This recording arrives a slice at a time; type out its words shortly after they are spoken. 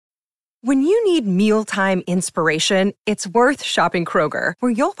When you need mealtime inspiration, it's worth shopping Kroger,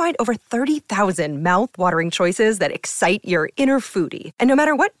 where you'll find over 30,000 mouth-watering choices that excite your inner foodie. And no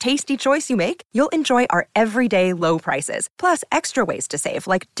matter what tasty choice you make, you'll enjoy our everyday low prices, plus extra ways to save,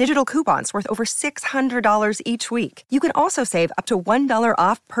 like digital coupons worth over $600 each week. You can also save up to $1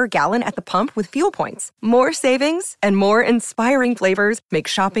 off per gallon at the pump with fuel points. More savings and more inspiring flavors make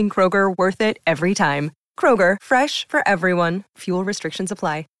shopping Kroger worth it every time. Kroger, fresh for everyone. Fuel restrictions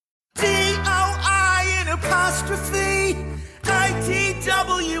apply. DOIN'Apostrophe HDANNY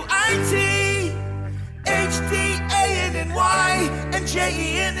and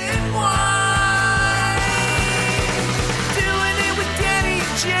JENNY. Doing it with Danny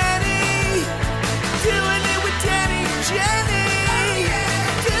and Jenny. Doing it with Danny and Jenny.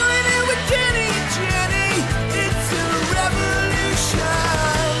 Doing it with Danny and Jenny. It's a revolution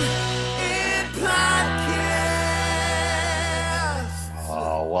in podcast.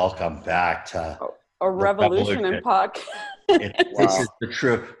 Oh, welcome back to a revolution in podcast. This is the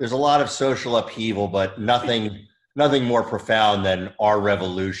truth. There's a lot of social upheaval, but nothing more profound than our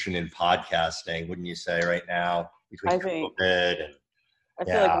revolution in podcasting, wouldn't you say, right now? Between COVID and I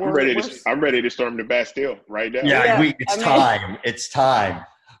feel like I'm ready to storm the Bastille right now. It's time.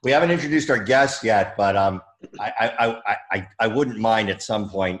 We haven't introduced our guests yet, but I wouldn't mind at some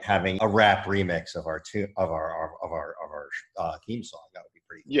point having a rap remix of our theme song. That would be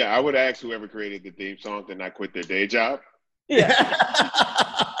pretty cool. Yeah, I would ask whoever created the theme song to not quit their day job. Yeah.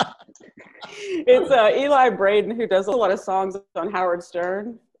 It's Eli Braden, who does a lot of songs on Howard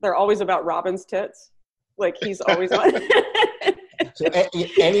Stern. They're always about Robin's tits. Like, he's always on. So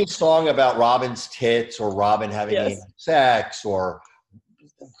any song about Robin's tits or Robin having sex or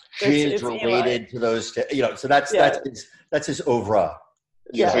jizz related to those, so that's his oeuvre.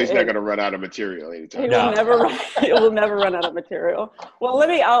 Yeah, so he's not going to run out of material anytime. He will never run out of material. Well,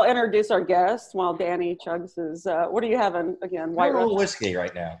 I'll introduce our guest while Danny chugs his, what are you having again? White Russian whiskey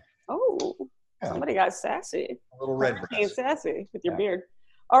right now. Oh, somebody got sassy. A little red. Being sassy with your beard.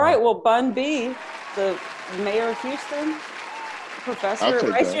 All right, well, Bun B, the mayor of Houston, professor at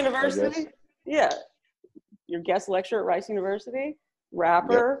Rice University. Yeah, your guest lecturer at Rice University,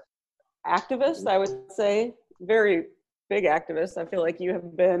 rapper, activist, I would say, very big activist. I feel like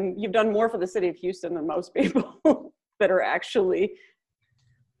you've done more for the city of Houston than most people that are actually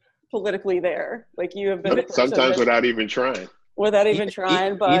politically there. Like, you have been sometimes without even trying.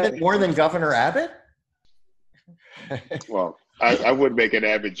 But even more than Governor Abbott. Well, I would make an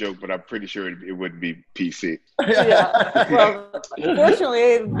Abbott joke, but I'm pretty sure it wouldn't be PC. Yeah. Well,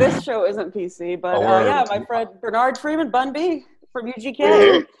 unfortunately, this show isn't PC. But my friend Bernard Freeman, Bun B from UGK.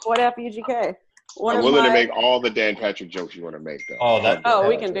 Hey. What happened, UGK? I'm willing to make all the Dan Patrick jokes you want to make, though.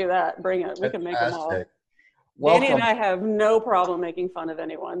 We can do that. Bring it. We can make them all. Danny and I have no problem making fun of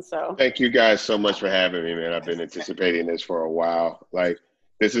anyone. So thank you guys so much for having me, man. I've been anticipating this for a while. Like,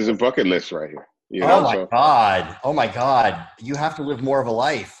 this is a bucket list right here. God! Oh my God! You have to live more of a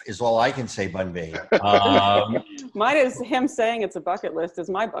life. Is all I can say, Bun B. Mine is him saying it's a bucket list. Is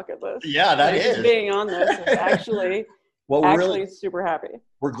my bucket list? Yeah, that is. Being on this is actually. Well, we're really super happy.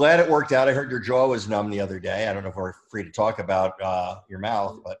 We're glad it worked out. I heard your jaw was numb the other day. I don't know if we're free to talk about your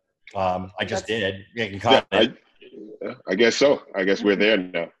mouth, but I just did. You can comment. I guess so. I guess we're there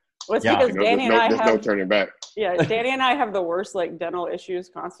now. Well, it's because Danny and I have no turning back. Yeah, Danny and I have the worst dental issues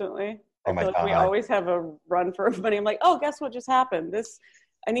constantly. Oh my God. We always have a run for money. I'm like, oh, guess what just happened?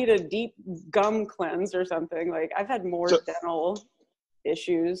 I need a deep gum cleanse or something. Like, I've had more dental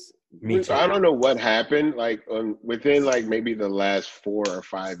issues. Me too. I don't know what happened. Within maybe the last 4 or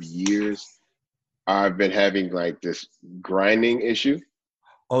 5 years, I've been having this grinding issue.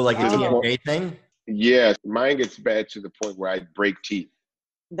 Oh, like a DNA thing? Yes, mine gets bad to the point where I break teeth.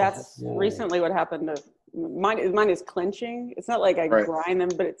 That's recently what happened to mine. Mine is clenching. It's not like I grind them,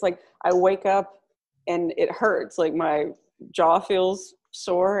 but it's like I wake up and it hurts. Like, my jaw feels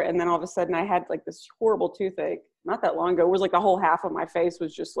sore, and then all of a sudden I had this horrible toothache. Not that long ago, it was the whole half of my face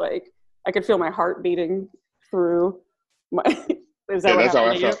was just I could feel my heart beating through my. That's how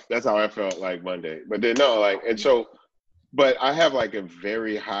I felt. That's how I felt Monday. But then but I have a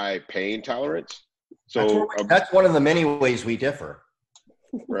very high pain tolerance. So that's one of the many ways we differ.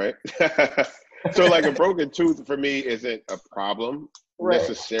 Right. So a broken tooth for me isn't a problem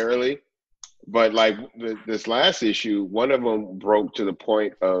necessarily, but this last issue, one of them broke to the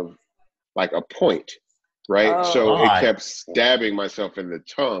point of a point. Right. Oh, so God. It kept stabbing myself in the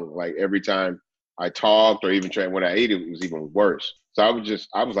tongue. Every time I talked or even when I ate it was even worse. So I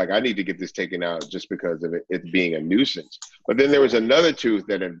was I need to get this taken out just because of it being a nuisance. But then there was another tooth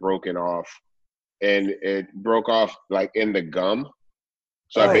that had broken off, and it broke off in the gum.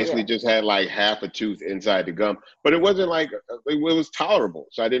 So I basically just had like half a tooth inside the gum, but it wasn't like, it was tolerable.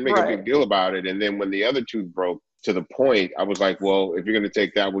 So I didn't make a big deal about it. And then when the other tooth broke to the point, I was like, well, if you're going to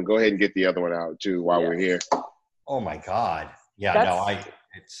take that one, go ahead and get the other one out too while we're here. Oh my God. Yeah,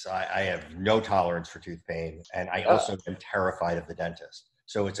 I have no tolerance for tooth pain. And I also am terrified of the dentist.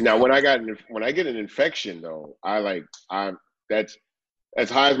 So it's now when I get an infection though, that's as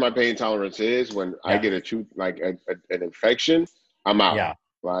high as my pain tolerance is. When I get a tooth, like an infection, I'm out. Yeah.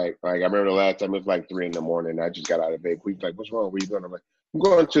 Like I remember the last time it was like 3 a.m. I just got out of bed. He's like, "What's wrong? Where you going?" I'm like, "I'm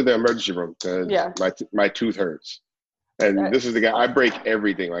going to the emergency room because my tooth hurts." And this is the guy. I break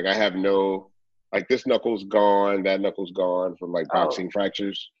everything. Like I have no, like this knuckle's gone, that knuckle's gone from like boxing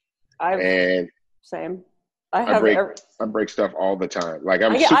fractures. Same. I break stuff all the time. Like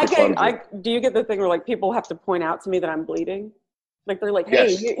I'm super clumsy. Do you get the thing where like people have to point out to me that I'm bleeding? Like they're like,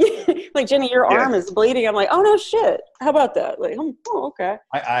 "Hey, like Jenny, your arm is bleeding." I'm like, "Oh no, shit! How about that?" Like, "Oh, okay."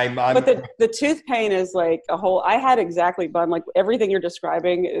 But the tooth pain is like a whole. I had exactly, Bun. Like everything you're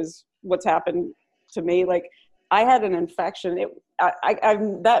describing is what's happened to me. Like I had an infection.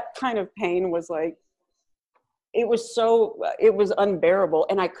 That kind of pain was like, it was unbearable,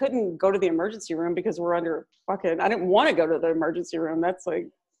 and I couldn't go to the emergency room because we're under fucking. I didn't want to go to the emergency room. That's like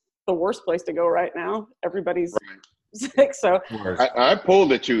the worst place to go right now. Everybody's sick. So I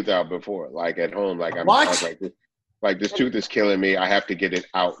pulled a tooth out before, like at home. Like I was like this tooth is killing me. I have to get it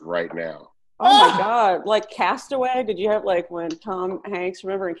out right now. Oh my God! Like Castaway. Did you have like when Tom Hanks,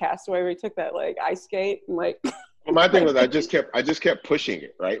 remember in Castaway, where he took that like ice skate and like? Well, my thing was I just kept pushing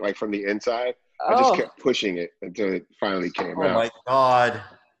it, right, like from the inside. I just kept pushing it until it finally came out. Oh my God!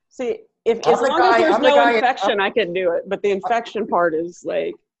 See, as long as there's no infection, I can do it. But the infection part is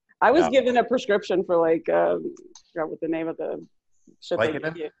like, I was given a prescription for like, I forgot what the name of the shit they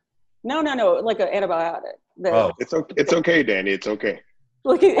give you. No, like an antibiotic. It's okay, Danny. It's okay.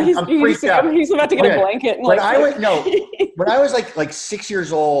 Look, he's about to get a blanket. And when I was like 6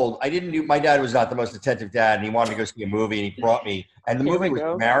 years old, my dad was not the most attentive dad, and he wanted to go see a movie, and he brought me. And the movie was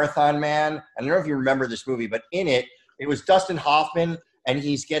Marathon Man. I don't know if you remember this movie, but in it was Dustin Hoffman, and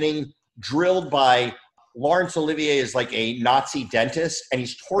he's getting drilled by Laurence Olivier is like a Nazi dentist, and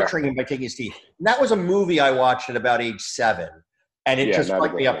he's torturing him by taking his teeth. And that was a movie I watched at about age 7, and it just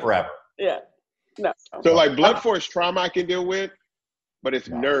fucked me up forever. Yeah. No. So like blood force trauma I can deal with, but it's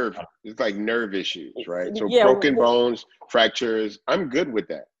nerve. It's like nerve issues, right? So broken bones, fractures. I'm good with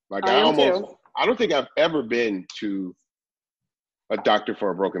that. Like I don't think I've ever been to a doctor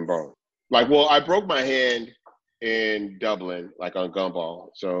for a broken bone. Like, well, I broke my hand in Dublin, like on gumball.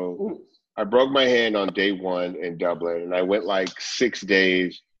 So I broke my hand on day 1 in Dublin, and I went like 6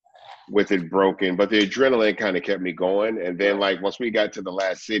 days with it broken, but the adrenaline kind of kept me going. And then like once we got to the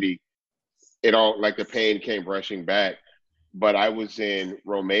last city, it all like the pain came rushing back. But I was in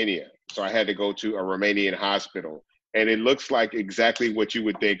Romania, so I had to go to a Romanian hospital, and it looks like exactly what you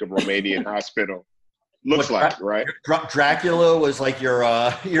would think a Romanian hospital looks like, right? Dracula was like your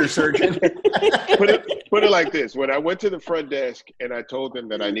surgeon. Put it like this: when I went to the front desk and I told them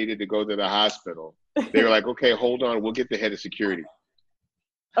that I needed to go to the hospital, they were like, "Okay, hold on, we'll get the head of security."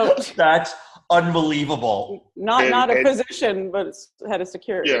 Oh, that's unbelievable. Not a physician, but it's head of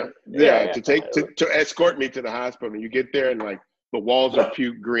security. Yeah. To escort me to the hospital. And you get there, and like the walls are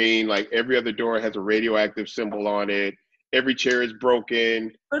puke green. Like every other door has a radioactive symbol on it. Every chair is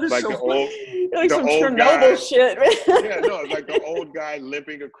broken. That is like so the old, like the some old Chernobyl guy, shit. it's like the old guy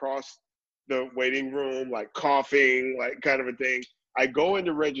limping across the waiting room, like coughing, like kind of a thing. I go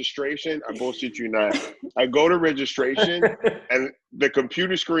into registration. I bullshit you not. I go to registration, and the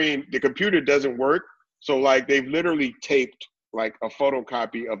computer doesn't work. So like they've literally taped like a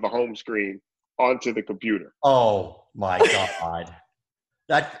photocopy of the home screen onto the computer. Oh my God.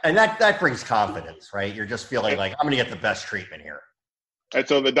 That brings confidence, right? You're just feeling like I'm going to get the best treatment here. And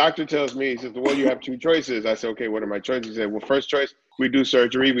so the doctor tells me, he says, "Well, you have 2 choices." I said, "Okay, what are my choices?" He said, "Well, first choice, we do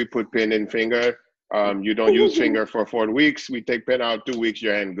surgery. We put pin in finger. You don't use finger for 4 weeks. We take pen out 2 weeks,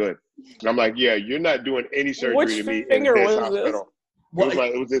 your hand good." And I'm like, "Yeah, you're not doing any surgery to me in this hospital."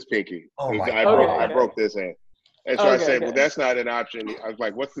 It was this pinky. I broke this hand. And so I said, "Well, that's not an option." I was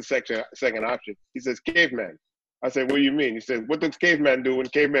like, "What's the second option?" He says, "Caveman." I said, "What do you mean?" He said, "What does caveman do when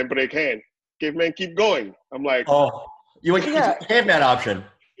caveman break hand? Caveman keep going." I'm like, "Oh, you went the caveman option."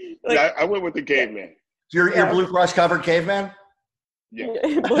 Like, I went with the caveman. Your Blue Cross covered caveman?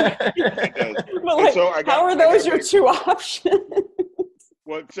 Yeah. But so how are those your 2 options?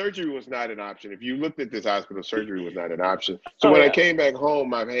 Well, surgery was not an option. If you looked at this hospital, surgery was not an option. So when I came back home,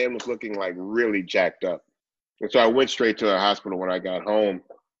 my hand was looking like really jacked up. And so I went straight to the hospital when I got home.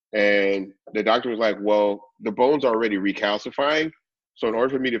 And the doctor was like, "Well, the bone's already recalcifying. So in order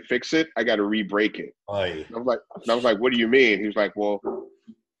for me to fix it, I got to re-break it. Aye. I was like, what do you mean? He was like, well,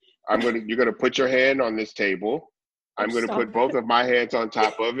 you're going to put your hand on this table. I'm going to put both of my hands on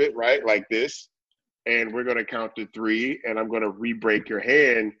top of it, right? Like this. And we're going to count to 3, and I'm going to re-break your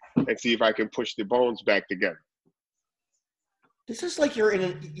hand and see if I can push the bones back together. This is like you're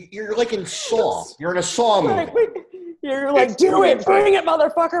like in Saw. You're in a Saw movie. You're like, do it, bring it,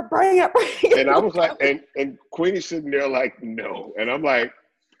 motherfucker, bring it. And I was like, and Queenie's sitting there like, no. And I'm like,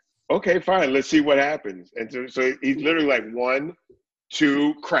 okay, fine, let's see what happens. And so he's literally like 1,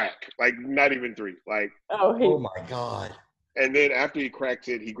 2, crack, like not even 3, like. Oh my God. And then after he cracks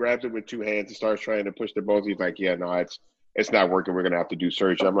it, he grabs it with 2 hands and starts trying to push the bones. He's like, yeah, no, it's not working. We're gonna have to do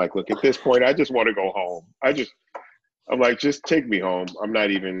surgery. I'm like, look, at this point, I just want to go home. I'm like, just take me home. I'm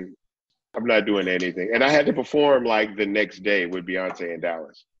not doing anything. And I had to perform like the next day with Beyonce in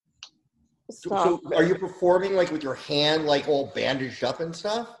Dallas. So are you performing like with your hand like all bandaged up and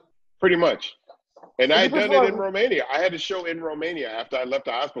stuff? Pretty much. And I had done it in Romania. I had a show in Romania after I left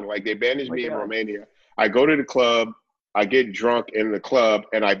the hospital. Like they bandaged me in Romania. I go to the club, I get drunk in the club,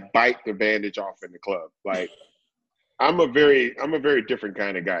 and I bite the bandage off in the club. Like I'm a very different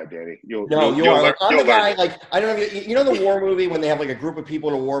kind of guy, Danny. You are. Like, I'm the guy, like, I don't know, you know the war movie when they have like a group of people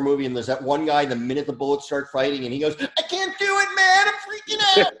in a war movie and there's that one guy the minute the bullets start fighting and he goes, I can't do it, man, I'm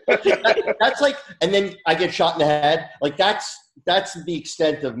freaking out. That's like, and then I get shot in the head. Like that's the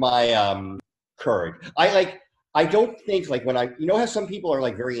extent of my courage. I don't think like when you know how some people are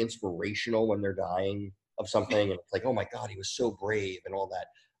like very inspirational when they're dying of something and it's like, oh my God, he was so brave and all that.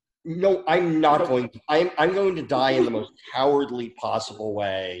 No, I'm not going to. I'm going to die in the most cowardly possible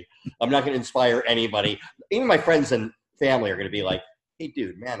way. I'm not going to inspire anybody. Even my friends and family are going to be like, "Hey,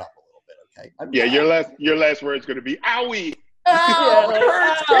 dude, man up a little bit, okay?" Your last word is going to be "Owie."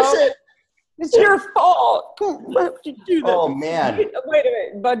 It's your fault. Why would you do that? Oh man! Wait a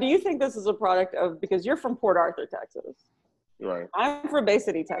minute, but do you think this is a product of because you're from Port Arthur, Texas? Right. I'm from Bay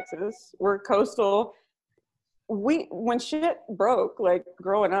City, Texas. We're coastal. When shit broke, like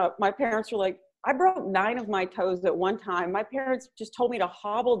growing up, my parents were like, I broke 9 of my toes at one time. My parents just told me to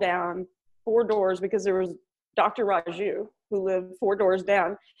hobble down 4 doors because there was Dr. Raju who lived 4 doors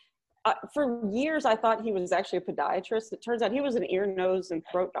down. For years, I thought he was actually a podiatrist. It turns out he was an ear, nose, and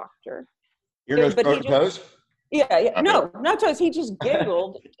throat doctor. Ear, nose, throat, and toes? Yeah. No toes. He just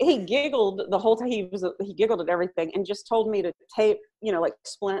giggled. He giggled the whole time. He giggled at everything and just told me to tape, like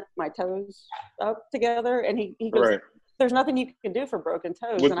splint my toes up together. And he goes, right. There's nothing you can do for broken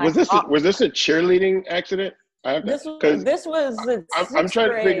toes. Was this a cheerleading accident? This was. I'm trying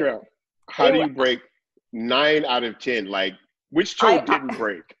to figure out how do you break 9 out of 10? Like which toe didn't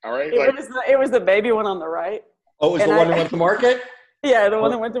break? All right. It was the baby one on the right. Oh, it was the one that went to market? Yeah, the one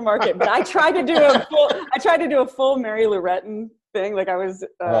that went to market. But I tried to do a full Mary Lou Retton thing. Like I was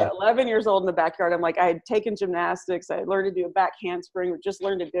 11 years old in the backyard. I'm like, I had taken gymnastics. I had learned to do a back handspring, just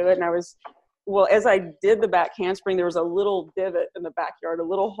learned to do it. And as I did the back handspring, there was a little divot in the backyard, a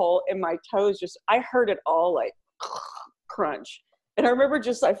little hole in my toes. I heard it all like crunch. And I remember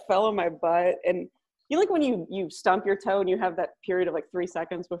I fell on my butt. And you like when you stump your toe and you have that period of like 3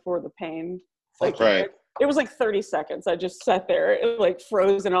 seconds before the pain. Like, right. It was like 30 seconds. I just sat there, it like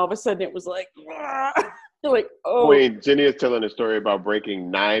froze, and all of a sudden it was like, you're like, oh. Wait, Jenny is telling a story about breaking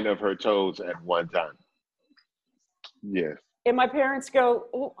 9 of her toes at one time. Yes. And my parents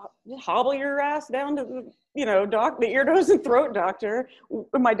go, hobble your ass down to the ear, nose, and throat doctor.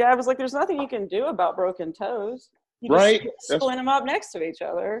 And my dad was like, there's nothing you can do about broken toes. You just splint them up next to each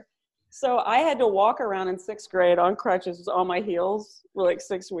other. So I had to walk around in 6th grade on crutches on my heels for like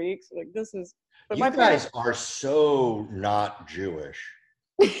 6 weeks. Like this is. But you guys are so not Jewish,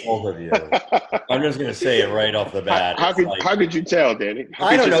 all of you. I'm just going to say it right off the bat. How could you tell, Danny?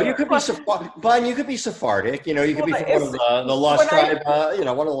 I don't know. You could be you could be Sephardic. You could be from one of the lost tribe. One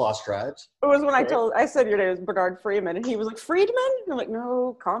of the lost tribes. It was when I said your name is Bernard Freeman, and he was like, Friedman? I'm like,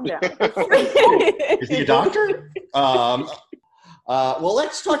 no, calm down. Is he a doctor? Well,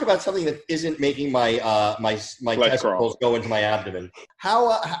 let's talk about something that isn't making my testicles go into my abdomen.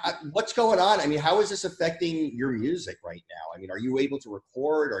 What's going on? I mean, how is this affecting your music right now? I mean, are you able to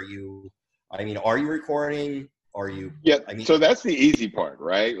record? Are you recording? Are you? Yeah. So that's the easy part,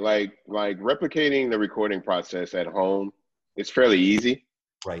 right? Like replicating the recording process at home is fairly easy,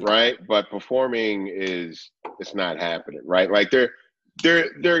 right? But performing it's not happening, right? Like there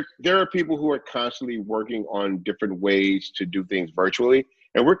are people who are constantly working on different ways to do things virtually,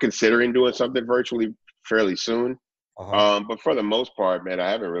 and we're considering doing something virtually fairly soon. But for the most part, man,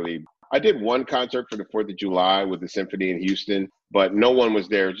 I did one concert for the 4th of July with the symphony in Houston, but no one was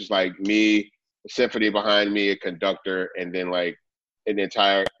there. Just like me, a symphony behind me, a conductor, and then like an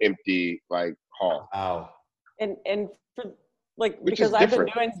entire empty like hall. Wow. And for like, Which because is I've been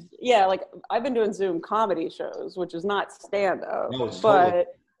different. doing, like I've been doing Zoom comedy shows, which is not stand up, No, it's totally.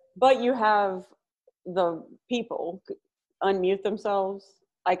 but you have the people unmute themselves.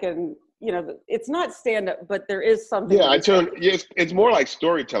 I can, it's not stand up, but there is something. Yeah, it's more like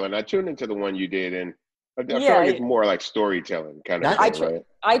storytelling. I tuned into the one you did, and I feel like it's more like storytelling kind of thing, right?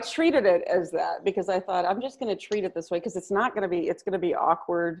 I treated it as that because I thought I'm just going to treat it this way because it's going to be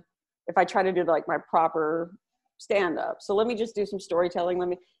awkward if I try to do like my proper stand up. So let me just do some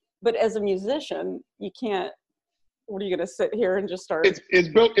storytelling. But as a musician, you can't, what are you going to sit here and just start?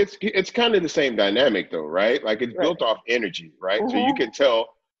 It's kind of the same dynamic though, right? Like it's built off energy, right? So you can tell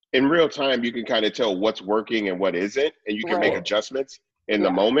in real time, you can kind of tell what's working and what isn't, and you can make adjustments in the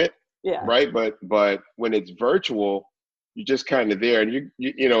moment. Yeah. Right. But when it's virtual, you're just kind of there, and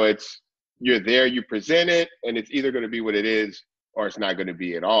you're there, you present it, and it's either going to be what it is or it's not going to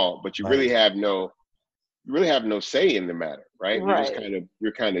be at all. But you really have no say in the matter, right?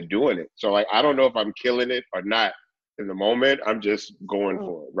 You're kind of doing it. So like, I don't know if I'm killing it or not in the moment. I'm just going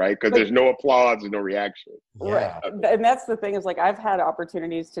for it, right? Because there's no applause and no reaction. Right. And that's the thing is like, I've had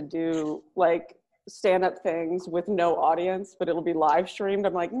opportunities to do like stand-up things with no audience, but it'll be live streamed.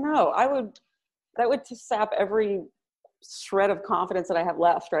 I'm like, no, that would sap every shred of confidence that I have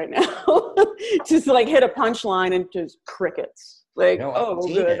left right now. Just like hit a punchline and just crickets. Like,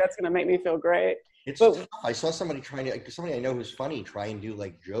 good, that's gonna make me feel great. Tough. I saw somebody somebody I know who's funny try and do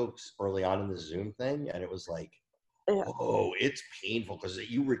like jokes early on in the Zoom thing, and it was like, it's painful because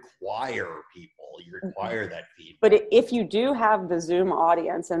you require that feedback. But if you do have the Zoom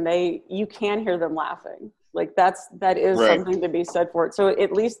audience and you can hear them laughing, like that is something to be said for it. So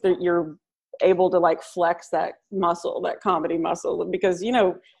at least you're able to like flex that muscle, that comedy muscle, because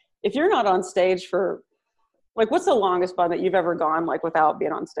if you're not on stage for like, what's the longest fun that you've ever gone like without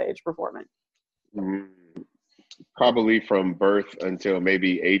being on stage performing? Probably from birth until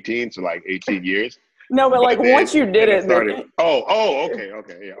maybe 18, so like 18 years. No, but like once you did it. Okay.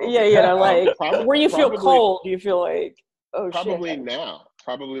 Yeah, like where you feel cold, you feel like, probably shit. Now,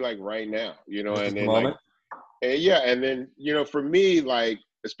 probably like right now, and then like, and then for me, like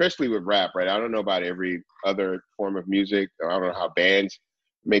especially with rap, right? I don't know about every other form of music. I don't know how bands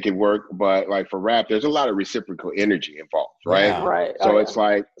make it work, but like for rap, there's a lot of reciprocal energy involved, right? Yeah. Right. So it's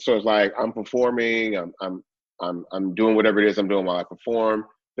like I'm performing, I'm doing whatever it is I'm doing while I perform.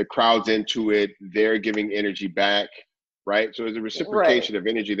 The crowd's into it. They're giving energy back, right? So there's a reciprocation of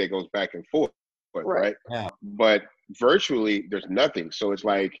energy that goes back and forth, right? Yeah. But virtually, there's nothing. So it's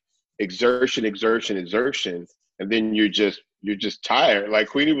like exertion, and then you're just tired. Like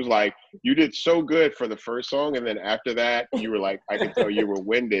Queenie was like, you did so good for the first song, and then after that, you were like, I could tell you were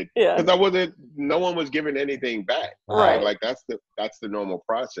winded because no one was giving anything back, right? Like that's the normal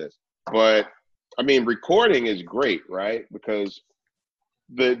process. But I mean, recording is great, right? Because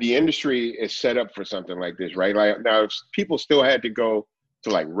the industry is set up for something like this, right? Like now, if people still had to go to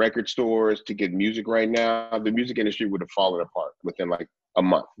like record stores to get music right now, the music industry would have fallen apart within like a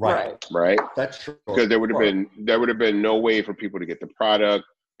month. Right. That's true. Because there would have been no way for people to get the product.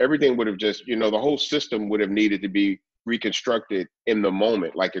 Everything would have just, the whole system would have needed to be reconstructed in the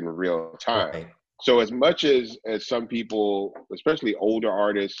moment, like in real time. Right. So as much as some people, especially older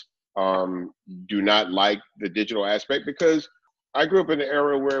artists, do not like the digital aspect, because I grew up in an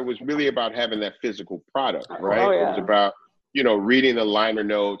era where it was really about having that physical product, right? Oh, yeah. It was about, reading the liner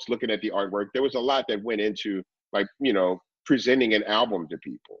notes, looking at the artwork. There was a lot that went into like, presenting an album to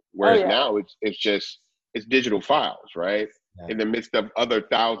people. Whereas now it's digital files, right? Yeah. In the midst of other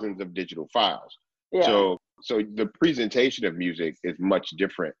thousands of digital files. Yeah. So the presentation of music is much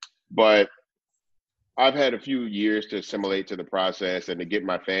different. But I've had a few years to assimilate to the process and to get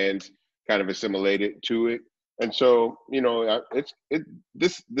my fans kind of assimilated to it. And so,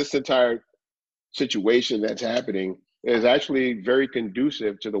 this entire situation that's happening is actually very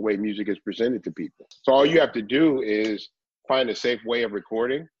conducive to the way music is presented to people. So all you have to do is find a safe way of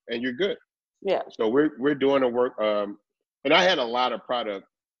recording and you're good. Yeah. So we're doing a work, and I had a lot of product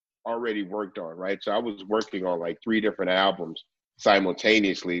already worked on, right? So I was working on like 3 different albums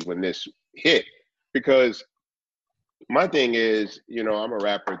simultaneously when this hit, because my thing is, I'm a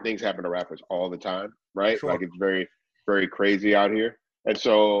rapper. Things happen to rappers all the time, right? Sure. Like it's very, very crazy out here. And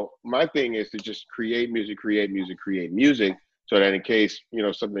so my thing is to just create music, so that in case,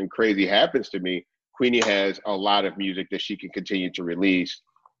 something crazy happens to me, Queenie has a lot of music that she can continue to release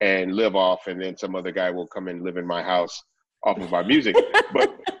and live off, and then some other guy will come and live in my house off of our music.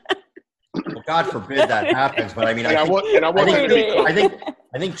 But well, God forbid that happens. But I mean, I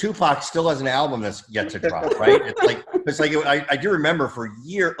think Tupac still has an album that's yet to drop, right? It's like It's like I do remember for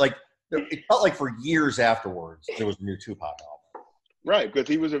years, like it felt like for years afterwards there was a new Tupac album. Right, because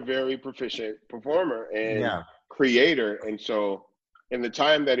he was a very proficient performer and creator, and so in the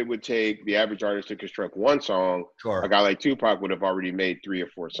time that it would take the average artist to construct one song, a guy like Tupac would have already made 3 or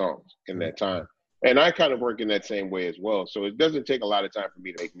 4 songs in that time. And I kind of work in that same way as well. So it doesn't take a lot of time for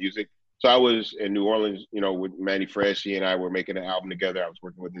me to make music. So I was in New Orleans, you know, with Manny Fresh. He and I were making an album together. I was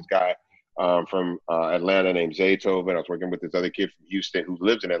working with this guy from Atlanta named Zaytoven. I was working with this other kid from Houston who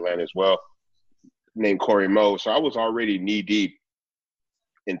lives in Atlanta as well, named Corey Moe. So I was already knee deep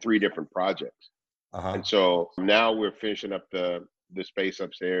in 3 different projects. And so now we're finishing up the space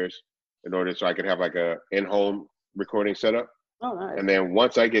upstairs in order so I could have like a in-home recording setup. Oh, nice. And then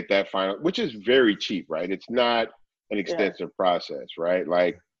once I get that final, which is very cheap, right? It's not an extensive process, right?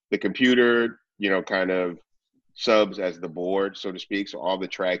 Like the computer, you know, kind of subs as the board, so to speak. So all the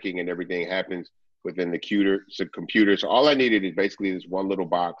tracking and everything happens within the computer. So all I needed is basically this one little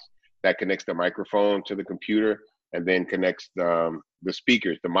box that connects the microphone to the computer and then connects the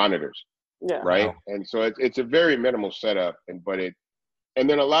speakers, the monitors. Right. Wow. And so it's a very minimal setup, and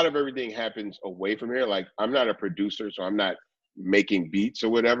then a lot of everything happens away from here. Like I'm not a producer, so I'm not making beats or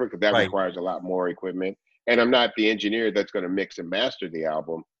whatever, because that requires a lot more equipment. And I'm not the engineer that's going to mix and master the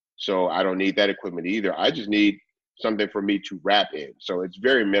album. So I don't need that equipment either. I just need something for me to rap in. So it's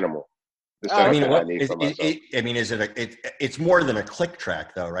very minimal. It's more than a click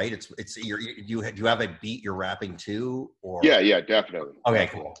track though, right? You have a beat you're rapping to, or? Yeah, definitely. Okay,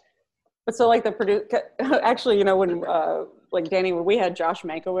 cool. But so like actually, you know, when like Danny, when we had Josh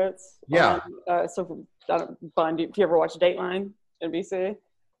Mankiewicz. Bun, do you ever watch Dateline, NBC?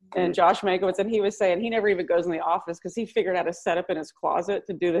 And Josh Mankiewicz, and he was saying he never even goes in the office because he figured out a setup in his closet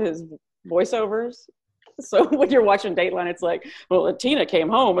to do his voiceovers. So when you're watching Dateline, it's like, well, Tina came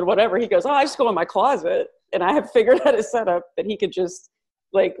home and whatever. He goes, I just go in my closet, and I have figured out a setup that he could just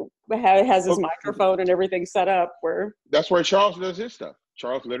like has his microphone and everything set up where. That's where Charles does his stuff.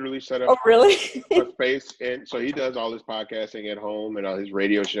 Charles literally set up a space, and so he does all his podcasting at home and all his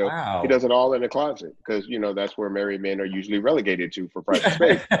radio show. Wow. He does it all in the closet because, you know, that's where married men are usually relegated to for private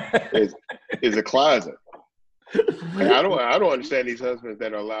space is a closet. Like, I don't understand these husbands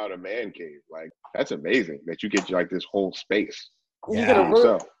that are allowed a man cave. Like that's amazing that you get like this whole space. You get a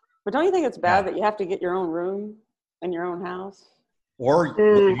room, but don't you think it's bad that you have to get your own room in your own house? Or I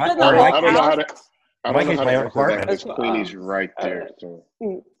don't know how to. I don't know how to answer that. Queenie's right there. So.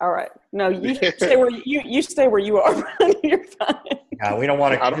 All right. No, you stay where you stay where you are. You're fine. Yeah, we don't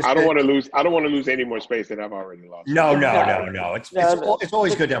want to. I don't want to lose. I don't want to lose any more space than I've already lost. No. It's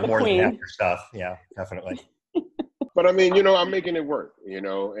always good to have more than half your stuff. Yeah, definitely. But I mean, you know, I'm making it work. You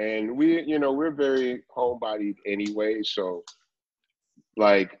know, and we're very homebodied anyway. So,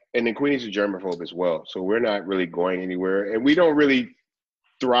 like, and then Queenie's a germaphobe as well. So we're not really going anywhere, and we don't really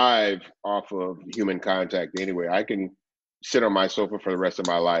thrive off of human contact anyway. I can sit on my sofa for the rest of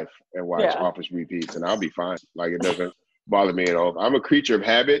my life and watch Office repeats and I'll be fine. Like it doesn't bother me at all. I'm a creature of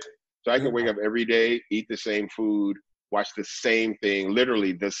habit, so I can wake up every day, eat the same food, watch the same thing,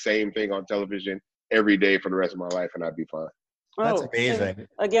 literally the same thing on television every day for the rest of my life, and I'd be fine. That's amazing.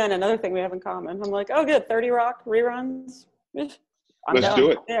 Again, another thing we have in common. I'm like, oh good, 30 Rock reruns. Let's do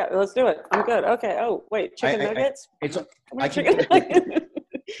it. Yeah, let's do it. I'm good. Okay. Oh wait, chicken nuggets.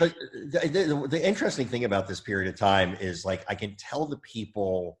 The interesting thing about this period of time is like I can tell the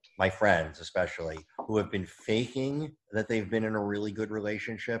people, my friends especially, who have been faking that they've been in a really good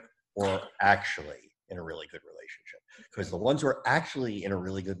relationship or actually in a really good relationship. Because the ones who are actually in a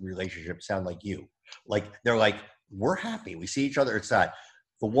really good relationship sound like you. Like they're like, we're happy, we see each other. It's that.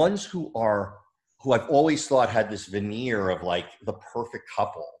 The ones who I've always thought had this veneer of like the perfect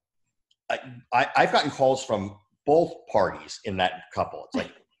couple. I've gotten calls from both parties in that couple. It's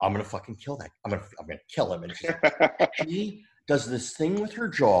like, I'm gonna fucking kill that. I'm gonna kill him. And she's like, she does this thing with her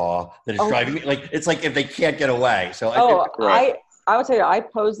jaw that is driving me. Like it's like if they can't get away. So I would tell you, I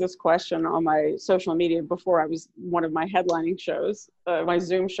posed this question on my social media before I was one of my headlining shows, my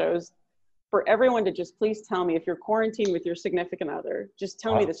Zoom shows, for everyone to just please tell me if you're quarantined with your significant other, just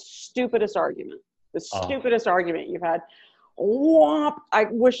tell me the stupidest argument you've had. Womp. I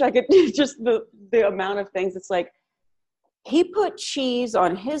wish I could just the amount of things. It's like, he put cheese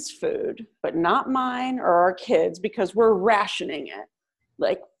on his food, but not mine or our kids because we're rationing it.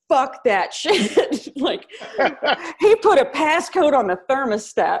 Like, fuck that shit. Like, he put a passcode on the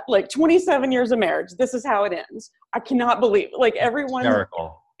thermostat, like 27 years of marriage. This is how it ends. I cannot believe it. Like, everyone.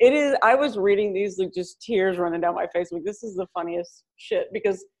 Hysterical. It is. I was reading these, like, just tears running down my face. Like, this is the funniest shit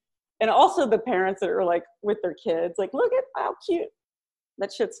because, and also the parents that are like with their kids, like, look at how cute.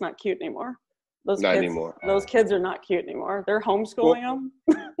 That shit's not cute anymore. Not anymore. Those kids are not cute anymore. They're homeschooling them.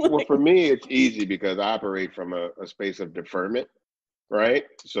 Well, for me, it's easy because I operate from a space of deferment, right?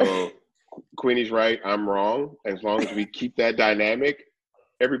 So Queenie's right, I'm wrong. As long as we keep that dynamic,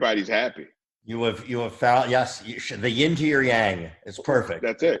 everybody's happy. You have found, yes, the yin to your yang. It's perfect.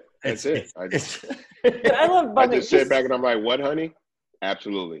 That's it. I love I just sit back and I'm like, what, honey?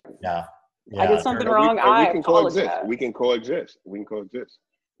 Absolutely. Yeah. I did something wrong. We can coexist. We can coexist.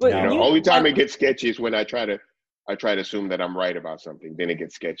 But only time it gets sketchy is when I try to assume that I'm right about something. Then it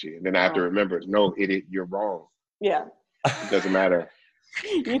gets sketchy, and then I have to remember, no, idiot, you're wrong. Yeah. It doesn't matter.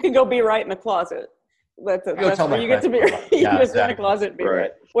 You can go be right in the closet. That's where you get to be. You can just go in the closet and be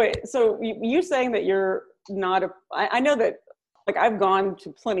right. Wait, so you saying that you're not I know that, like, I've gone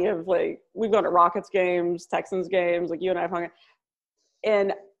to plenty of, like, we've gone to Rockets games, Texans games, like you and I have hung out,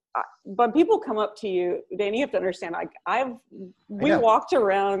 and but people come up to you, Dan, you have to understand, like, we walked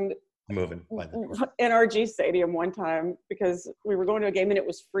around NRG Stadium one time because we were going to a game and it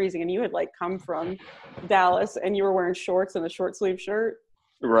was freezing, and you had, like, come from Dallas and you were wearing shorts and a short sleeve shirt.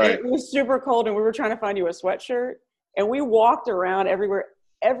 Right. And it was super cold and we were trying to find you a sweatshirt, and we walked around everywhere.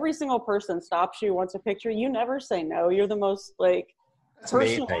 Every single person stops you, wants a picture. You never say no. You're the most, like,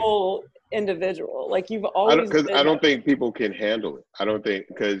 personal individual. Like, you've always because I don't think people can handle it. I don't think,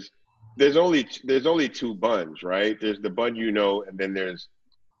 because there's only two buns, right? There's the bun, and then there's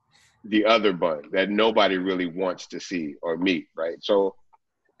the other bun that nobody really wants to see or meet, right? So,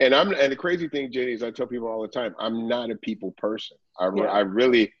 and the crazy thing, Jenny, is I tell people all the time, I'm not a people person. I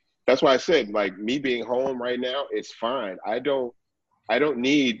really, that's why I said, like, me being home right now, it's fine. I don't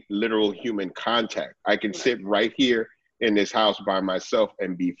need literal human contact. I can sit right here in this house by myself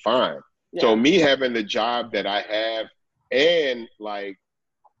and be fine. Yeah. So me having the job that I have and, like,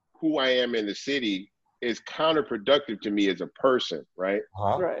 who I am in the city is counterproductive to me as a person, right?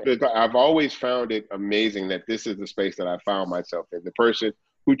 Right. Because I've always found it amazing that this is the space that I found myself in. The person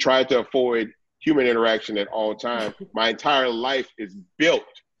who tried to avoid human interaction at all times. My entire life is built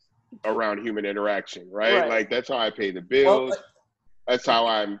around human interaction, right? Like, that's how I pay the bills. That's how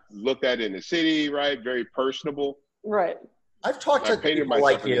I'm looked at in the city, right? Very personable. Right. I've talked to people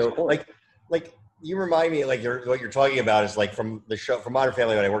like you, like you remind me, like, what you're talking about is, like, from the show, from Modern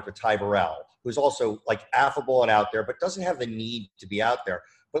Family, when I worked with Ty Burrell, who's also, like, affable and out there, but doesn't have the need to be out there.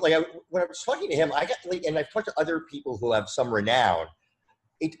 But, like, when I was talking to him, I got, like, and I've talked to other people who have some renown.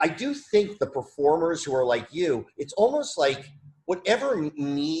 I do think the performers who are like you, it's almost like whatever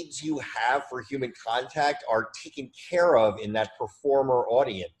needs you have for human contact are taken care of in that performer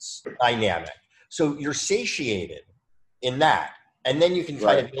audience dynamic. So you're satiated in that. And then you can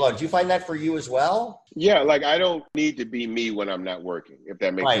kind of belong. Do you find that for you as well? Yeah, like, I don't need to be me when I'm not working, if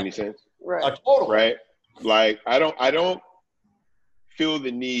that makes any sense. Right. Totally. Right? Like, I don't feel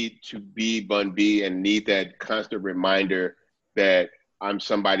the need to be Bun B and need that constant reminder that I'm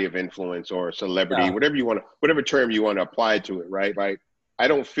somebody of influence or celebrity, whatever term you want to apply to it, right? Like, I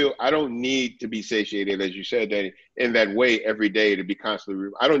don't need to be satiated, as you said, Danny, in that way every day to be constantly,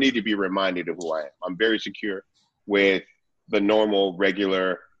 I don't need to be reminded of who I am. I'm very secure with the normal,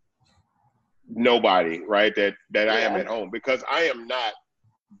 regular nobody, right? That I am at home, because I am not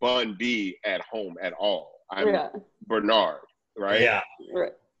Bun B at home at all. I'm Bernard, right? Yeah.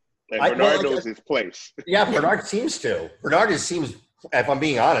 Right. And Bernard knows his place. Yeah, Bernard seems to. Bernard seems, if I'm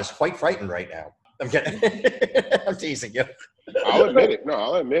being honest, quite frightened right now. I'm kidding. I'm teasing you. I'll admit it. No,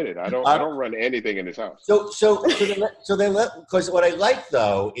 I'll admit it. I don't run anything in this house. So then, because what I like,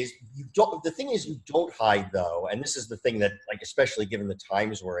 though, is the thing is you don't hide, though, and this is the thing that, like, especially given the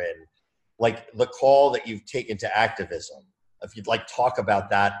times we're in, like, the call that you've taken to activism, if you'd like talk about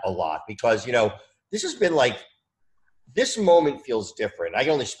that a lot, because, this has been, like, this moment feels different. I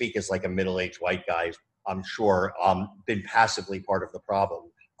can only speak as, like, a middle-aged white guy, I'm sure, been passively part of the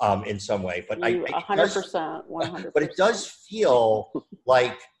problem. In some way, but 100%. But it does feel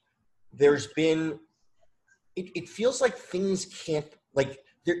like there's been. It feels like things can't, like,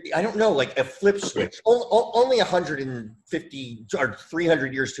 I don't know, like a flip switch. Only 150 or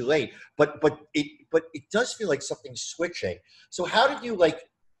 300 years too late, but it does feel like something's switching. So how did you, like?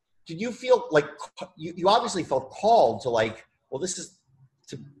 Did you feel like you obviously felt called to, like, well, this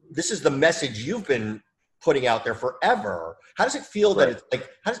is the message you've been putting out there forever. How does it feel that it's like,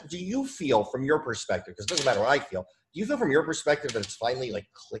 do you feel from your perspective, because it doesn't matter what I feel, do you feel from your perspective that it's finally, like,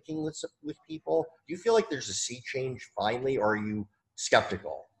 clicking with people? Do you feel like there's a sea change finally, or are you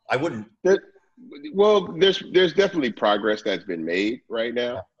skeptical? I wouldn't. There's definitely progress that's been made right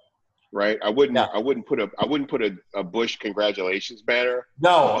now. Right. I wouldn't put a Bush congratulations banner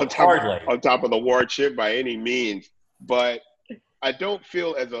on top of the war chip by any means. But I don't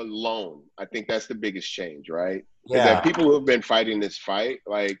feel as alone. I think that's the biggest change, right? Yeah. Is that people who have been fighting this fight,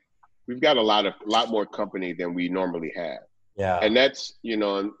 like we've got a lot more company than we normally have. Yeah. And that's,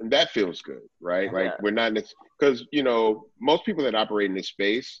 and that feels good, right? Like we're not, because, most people that operate in this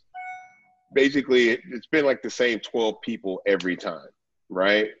space, basically it's been like the same 12 people every time,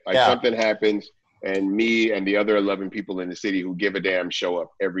 right? Like something happens and me and the other 11 people in the city who give a damn show up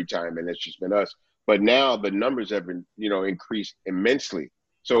every time, and it's just been us. But now the numbers have been, increased immensely.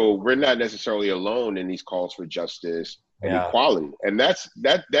 So we're not necessarily alone in these calls for justice and equality. And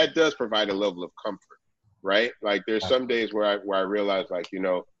that does provide a level of comfort, right? Like there's some days where I realize, like,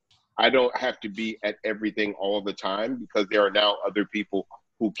 I don't have to be at everything all the time because there are now other people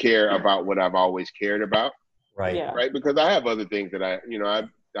who care about what I've always cared about. Right. Yeah. Right. Because I have other things that I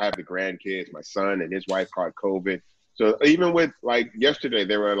have the grandkids, my son and his wife caught COVID. So even with like yesterday,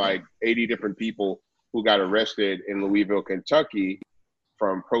 there were like 80 different people who got arrested in Louisville, Kentucky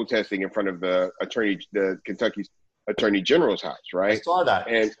from protesting in front of the Kentucky Attorney General's house. Right. I saw that.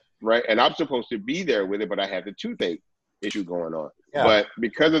 And I'm supposed to be there with it, but I had the toothache issue going on. Yeah. But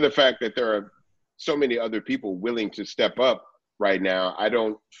because of the fact that there are so many other people willing to step up right now, I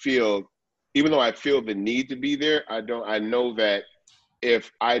don't feel, even though I feel the need to be there, I know that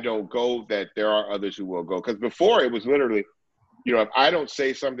if I don't go, that there are others who will go. Because before it was literally, if I don't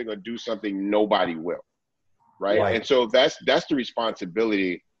say something or do something, nobody will. Right. And so that's the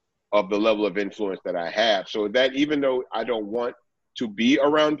responsibility of the level of influence that I have. So that even though I don't want to be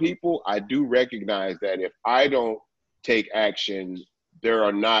around people, I do recognize that if I don't take action, there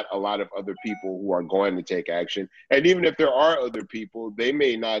are not a lot of other people who are going to take action. And even if there are other people, they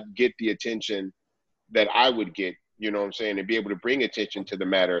may not get the attention that I would get, and be able to bring attention to the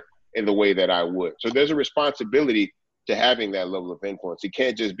matter in the way that I would. So there's a responsibility to having that level of influence. It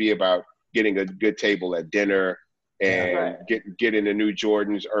can't just be about getting a good table at dinner and getting the new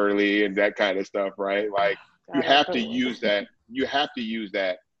Jordans early and that kind of stuff, right? Like you have to use that. You have to use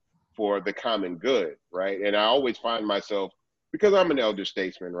that for the common good, right? And I always find myself, because I'm an elder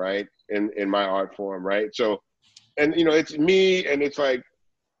statesman, right, in my art form, right? So, and it's me and it's like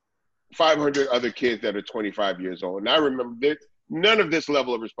 500 other kids that are 25 years old. And I remember that none of this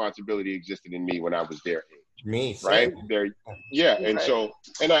level of responsibility existed in me when I was their age. Me, right? And so,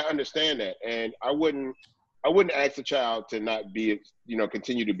 and I understand that. And I wouldn't ask a child to not be,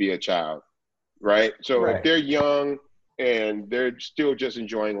 continue to be a child, right? So if they're young and they're still just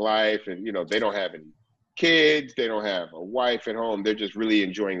enjoying life and, they don't have any kids, they don't have a wife at home, they're just really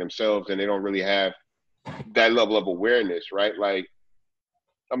enjoying themselves and they don't really have that level of awareness, right? Like,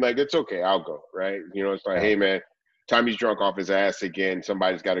 I'm like, it's okay, I'll go, right? It's like, hey man, Tommy's drunk off his ass again.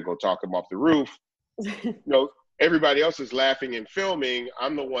 Somebody's got to go talk him off the roof. Everybody else is laughing and filming.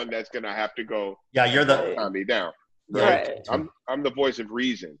 I'm the one that's going to have to go. Yeah, you're the Tommy down. Right. I'm the voice of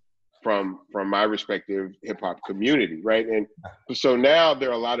reason from my respective hip hop community, right? And so now there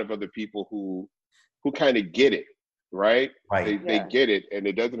are a lot of other people who kind of get it, right? They get it, and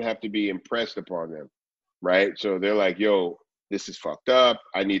it doesn't have to be impressed upon them, right? So they're like, yo, this is fucked up.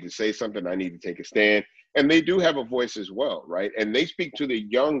 I need to say something. I need to take a stand. And they do have a voice as well, right? And they speak to the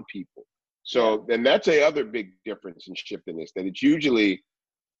young people. So then that's a other big difference and shift in this, that it's usually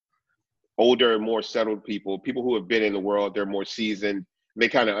older, more settled people who have been in the world, they're more seasoned, they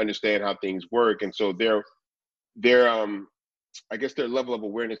kind of understand how things work. And so their I guess their level of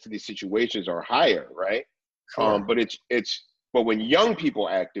awareness to these situations are higher, right? Sure. But when young people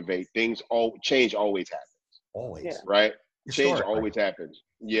activate, change always happens. Always. Right? Change always happens.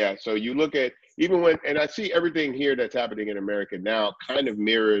 Yeah. So you look at, and I see everything here that's happening in America now kind of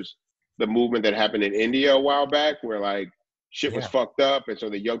mirrors the movement that happened in India a while back, where like shit was fucked up. And so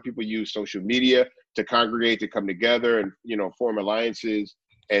the young people use social media to congregate, to come together and, form alliances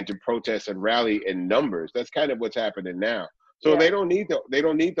and to protest and rally in numbers. That's kind of what's happening now. So they don't need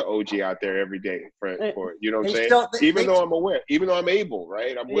the OG out there every day for you know what I'm saying? Even though I'm aware, even though I'm able,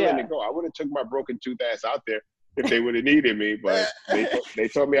 right? I'm willing to go. I would have took my broken tooth ass out there if they would have needed me, but they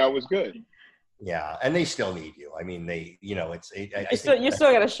told me I was good. Yeah, and they still need you. I mean, you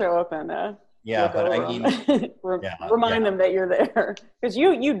still got to show up and but I mean, remind them that you're there, because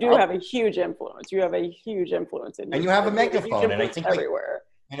you do have a huge influence. You have a huge influence in, and you have a megaphone, and I think everywhere.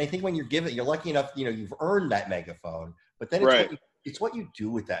 And I think when you're you're lucky enough, you've earned that megaphone. But then it's what you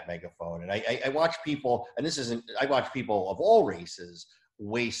do with that megaphone. And I watch people, and I watch people of all races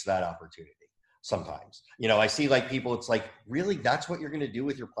waste that opportunity sometimes. I see like people, it's like, really, that's what you're going to do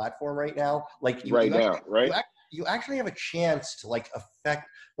with your platform right now? Like you actually have a chance to like affect,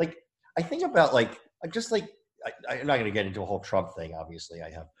 like, I think about like, I'm not going to get into a whole Trump thing. Obviously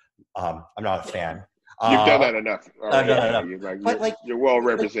I have, I'm not a fan. You've done that enough. I've done enough. You're well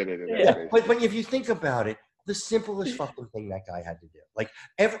represented in that space. But if you think about it, the simplest fucking thing that guy had to do, like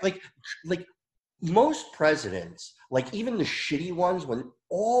most presidents, like even the shitty ones, when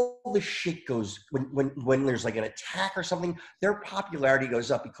all the shit goes, when there's like an attack or something, their popularity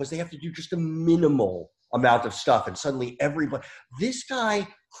goes up because they have to do just a minimal amount of stuff, and suddenly everybody. This guy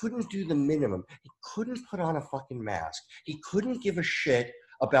couldn't do the minimum. He couldn't put on a fucking mask. He couldn't give a shit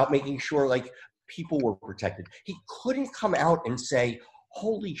about making sure like people were protected. He couldn't come out and say,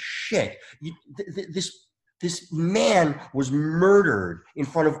 "Holy shit, this man was murdered in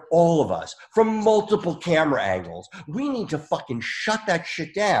front of all of us from multiple camera angles. We need to fucking shut that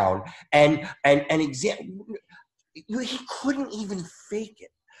shit down and examine." He couldn't even fake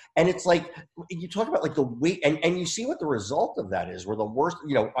it. And it's like, you talk about like the weight, and you see what the result of that is. We're the worst,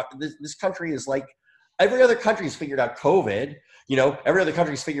 this country is like, every other country's figured out COVID, every other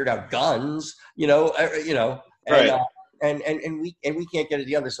country's figured out guns, right. And we can't get it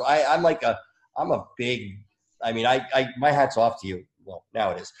together. So I'm a big, my hat's off to you. Well, now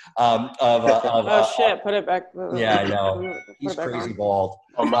it is. Shit, put it back. Yeah, I know. He's crazy bald.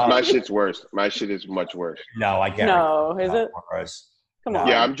 Oh, my shit's worse. My shit is much worse. No, I get it. No, is it? Worse. Come on.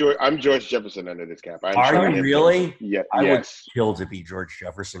 Yeah, I'm George Jefferson under this cap. Are you really? Yeah. I would kill to be George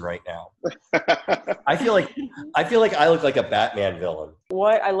Jefferson right now. I feel like I look like a Batman villain.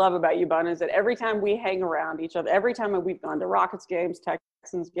 What I love about you, Bun, is that every time we hang around each other, every time we've gone to Rockets games,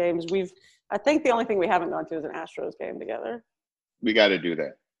 Texans games, I think the only thing we haven't gone to is an Astros game together. We got to do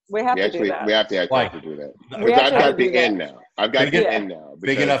that. We have to do that. We have to do that. Because I've got the end now. I've got the end now.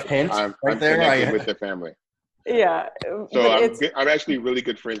 Big enough hint I'm there. Connected with the family. Yeah. So I'm actually really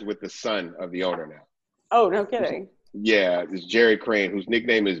good friends with the son of the owner now. Oh, no kidding. Yeah, it's Jerry Crane, whose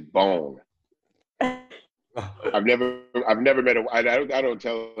nickname is Bone. I've never met I don't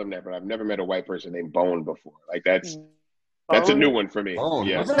tell him that, but I've never met a white person named Bone before. Like that's a new one for me. Bone.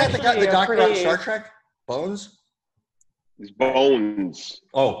 Yeah. Wasn't that the doctor on Star Trek? Bones? It's bones.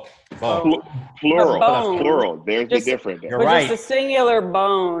 Oh, bone. Plural. There's the difference. You're right. Just a singular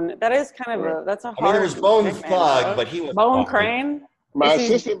bone. That is kind of that's a hard. There was Bone Thug, but he was Bone Crane. My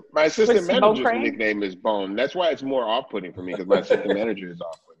assistant manager's nickname is Bone. That's why it's more off-putting for me, because my assistant manager is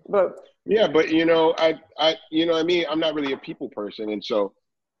off-putting. But I'm not really a people person, and so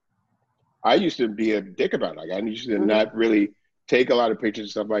I used to be a dick about it. Like, I used to not really take a lot of pictures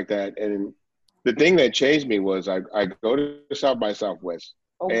and stuff like that. And the thing that changed me was I go to South by Southwest.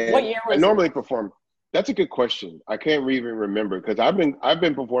 What year was I normally perform. That's a good question. I can't even remember, because I've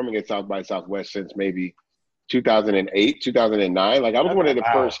been performing at South by Southwest since maybe 2008, 2009. Like, I was one of the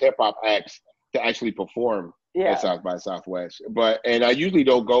first hip hop acts to actually perform at South by Southwest. And I usually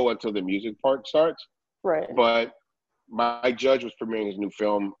don't go until the music part starts. Right. But my judge was premiering his new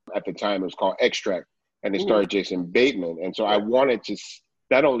film at the time. It was called Extract, and it starred Jason Bateman. And so I wanted to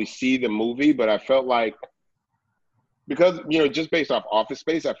not only see the movie, but I felt like, because, just based off Office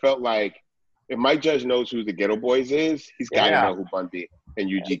Space, I felt like if Mike Judge knows who the Ghetto Boys is, he's got to know who Bun B and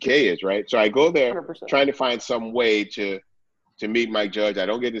UGK is, right? So I go there 100%. trying to find some way to meet Mike Judge. I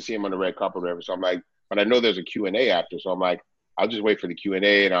don't get to see him on the red carpet or whatever. So I'm like, but I know there's a Q&A after. So I'm like, I'll just wait for the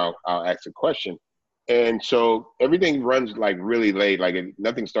Q&A and I'll ask a question. And so everything runs like really late. Like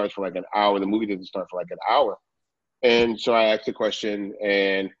nothing starts for like an hour. The movie doesn't start for like an hour. And so I asked the question,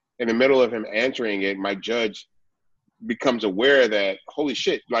 and in the middle of him answering it, Mike Judge becomes aware that, holy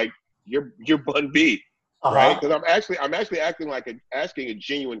shit, like you're Bun B, right? Because I'm actually asking a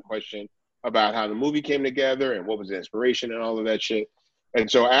genuine question about how the movie came together and what was the inspiration and all of that shit. And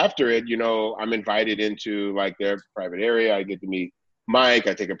so after it, I'm invited into like their private area. I get to meet Mike.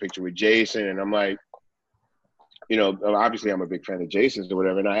 I take a picture with Jason, and I'm like, obviously I'm a big fan of Jason's or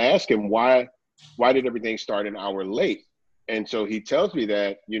whatever. And I ask him why did everything start an hour late? And so he tells me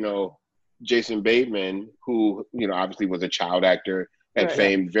that, Jason Bateman, who, obviously was a child actor and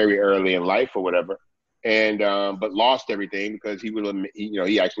famed very early in life or whatever, and but lost everything because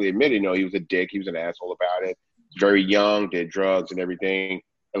he actually admitted, he was a dick, he was an asshole about it, very young, did drugs and everything,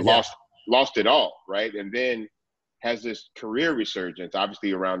 and lost it all, right? And then has this career resurgence,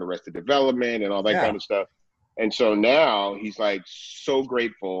 obviously around Arrested Development and all that kind of stuff. And so now he's like so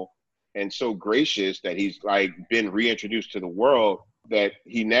grateful and so gracious that he's like been reintroduced to the world, that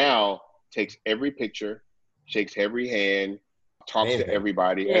he now takes every picture, shakes every hand, talks to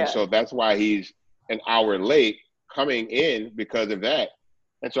everybody. And so that's why he's an hour late coming in, because of that.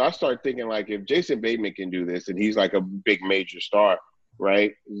 And so I started thinking, like, if Jason Bateman can do this and he's like a big major star,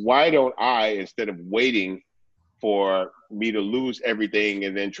 right? Why don't I, instead of waiting for me to lose everything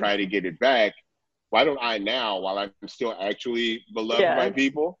and then try to get it back, why don't I now, while I'm still actually beloved by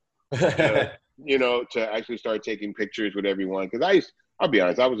people, you know, to actually start taking pictures with everyone. Because I'll be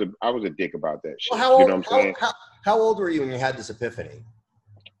honest, I was a dick about that shit. Well, you know what I'm saying? How old were you when you had this epiphany?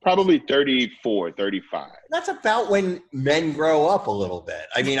 Probably 34, 35. That's about when men grow up a little bit.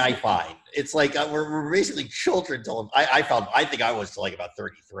 I mean, I find it's like we're basically children till I think I was till like about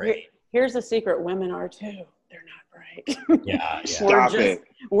 33. Here's the secret: women are too. They're not bright. Yeah. Stop it.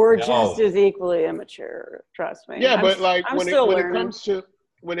 We're just as equally immature. Trust me. Yeah, but like I'm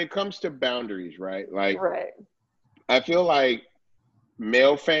when it comes to boundaries, right? Like, I feel like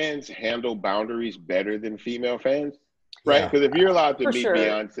male fans handle boundaries better than female fans. Right, because if you're allowed to meet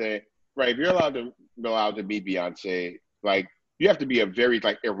Beyonce, right? If you're allowed to meet Beyonce, like you have to be a very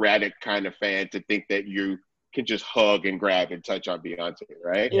like erratic kind of fan to think that you can just hug and grab and touch on Beyonce,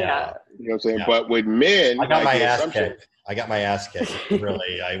 right? Yeah, you know what I'm saying. Yeah. But with men, I got my ass kicked.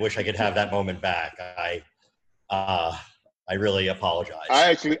 Really, I wish I could have that moment back. I really apologize.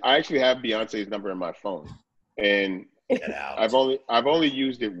 I actually have Beyonce's number in my phone, and I've only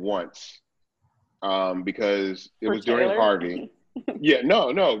used it once. Because it was during Harvey. Yeah,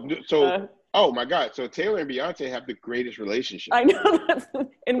 no. So, oh my God. So Taylor and Beyonce have the greatest relationship. I know that's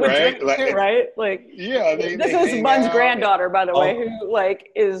in with right? Drake too, right? Like, yeah. This is Bun's granddaughter, by the way, who like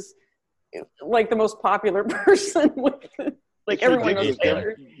is like the most popular person with like everyone knows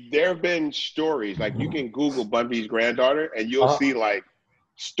Taylor. There have been stories like you can Google Bun B's granddaughter and you'll see like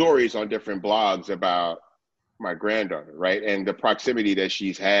stories on different blogs about my granddaughter, right? And the proximity that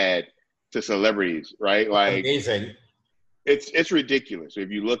she's had to celebrities, right? Like amazing. It's ridiculous. If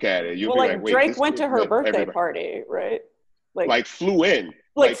you look at it, you'll be like, wait, Drake went to her birthday party, right? Like flew in.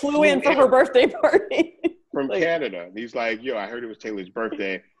 Like flew in for her birthday party. From Canada. And he's like, yo, I heard it was Taylor's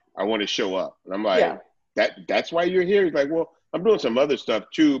birthday. I want to show up. And I'm like, that's why you're here? He's like, well, I'm doing some other stuff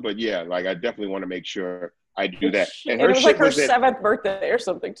too, but yeah, like I definitely want to make sure I do that. And it was like her 7th birthday or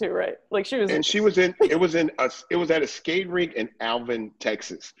something too, right? Like she was. And she was in. It was at a skate rink in Alvin,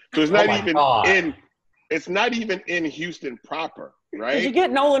 Texas. So it's not even in. It's not even in Houston proper, right? Did you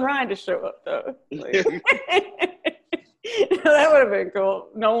get Nolan Ryan to show up though? Like, that would have been cool.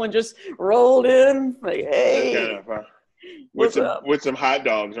 Nolan just rolled in, like, hey, with some hot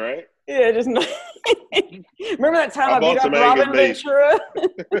dogs, right? Yeah, just. Remember that time I beat up Robin Ventura?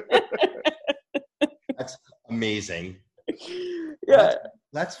 That's amazing. Yeah,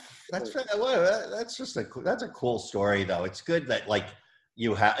 that's just that's a cool story though. It's good that like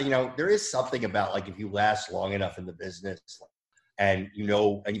you have, you know, there is something about like if you last long enough in the business and you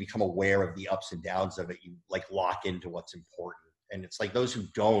know and you become aware of the ups and downs of it, you like lock into what's important. And it's like those who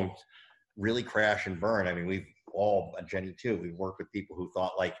don't really crash and burn. I mean, we've all, Jenny too, we've worked with people who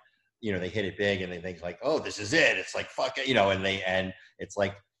thought like, you know, they hit it big and they think like, oh, this is it. It's like fuck it, you know, and it's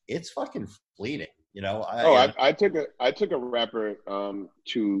like it's fucking fleeting. You know, I took a rapper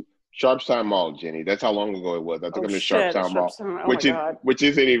to Sharpstown Mall, Jenny. That's how long ago it was. I took him to Sharpstown Mall, which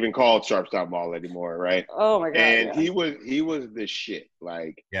isn't even called Sharpstown Mall anymore, right? Oh my God! And he was the shit.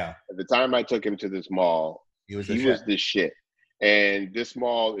 Like, at the time I took him to this mall, he was the shit. And this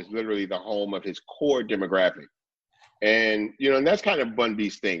mall is literally the home of his core demographic. And you know, and that's kind of Bun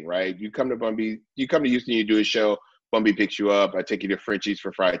B's thing, right? You come to Houston, you do a show. Bun B picks you up. I take you to Frenchie's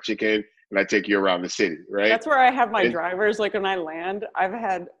for fried chicken. And I take you around the city, right? That's where I have my drivers. Like when I land, I've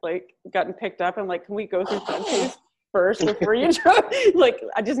had like gotten picked up and like, can we go through Frenchie's first before you drive? Like,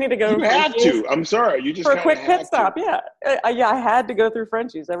 I just need to go. You have to. I'm sorry. You just for a quick pit stop. Yeah, I had to go through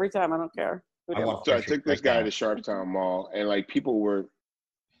Frenchie's every time. I don't care. So I took this guy to Sharpstown Mall, and like people were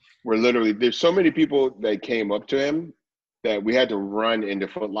literally. There's so many people that came up to him that we had to run into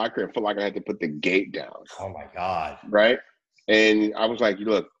Foot Locker, and Foot Locker had to put the gate down. Oh my God! Right, and I was like,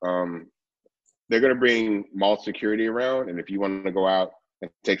 look, they're going to bring mall security around. And if you want to go out and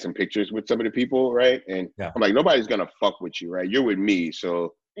take some pictures with some of the people, right? And I'm like, nobody's going to fuck with you, right? You're with me.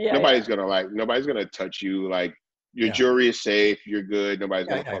 So nobody's going to touch you. Like your jewelry is safe. You're good. Nobody's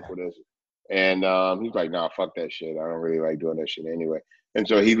going to fuck with us. And he's like, nah, fuck that shit. I don't really like doing that shit anyway. And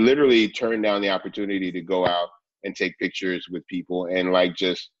so he literally turned down the opportunity to go out and take pictures with people and like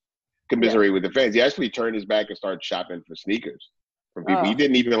just commiserate with the fans. He actually turned his back and started shopping for sneakers. From people. He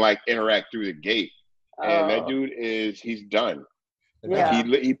didn't even like interact through the gate. And that dude he's done. Yeah.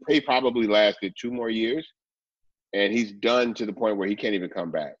 He probably lasted 2 more years and he's done to the point where he can't even come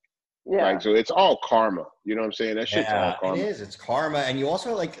back. Yeah. Like, so it's all karma. You know what I'm saying? That shit's all karma. It is. It's karma. And you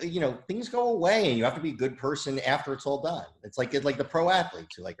also like, you know, things go away and you have to be a good person after it's all done. It's like the pro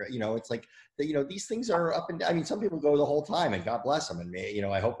athletes who like, you know, it's like, you know, these things are up and down. I mean, some people go the whole time and God bless them. And you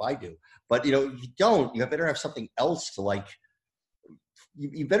know, I hope I do. But, you know, if you don't, you better have something else to like,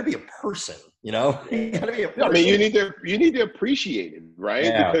 you better be a person, you know. You gotta be a person. I mean, you need to appreciate it, right?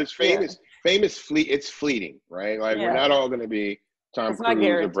 Yeah. Because fame it's fleeting, right? Like we're not all going to be Tom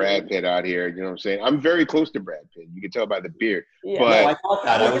Cruise or Brad Pitt out here. You know what I'm saying? I'm very close to Brad Pitt. You can tell by the beard. Yeah. But no, I thought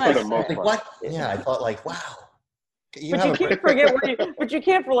that. I was like, what? Yeah, I thought like, wow. But you can't forget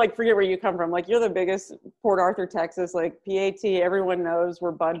where you come from. Like you're the biggest Port Arthur, Texas, like PAT. Everyone knows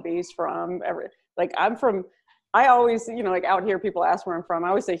where Bun B's from. I'm from. I always, like out here, people ask where I'm from. I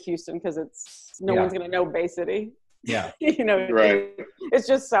always say Houston because it's one's gonna know Bay City. Yeah. Right. It's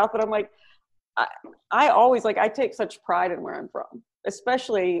just south, but I'm like, I always I take such pride in where I'm from,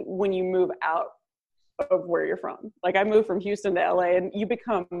 especially when you move out of where you're from. Like I moved from Houston to LA, and you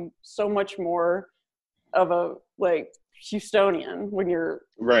become so much more of a Houstonian when you're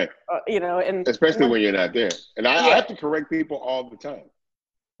right. And especially when you're not there. And I have to correct people all the time,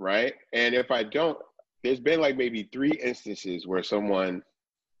 right? And if I don't, there's been maybe 3 instances where someone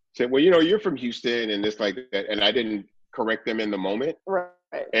said, well, you're from Houston and this like that, and I didn't correct them in the moment. Right.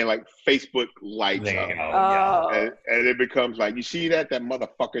 And Facebook lights up. And it becomes you see that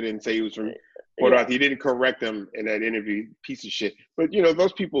motherfucker didn't say he was from Port Arthur. He didn't correct them in that interview, piece of shit. But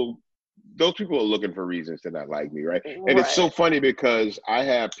those people are looking for reasons to not like me, right? And it's so funny because I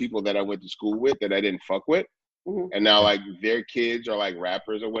have people that I went to school with that I didn't fuck with. Mm-hmm. And now their kids are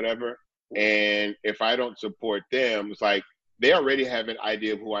rappers or whatever. And if I don't support them, it's they already have an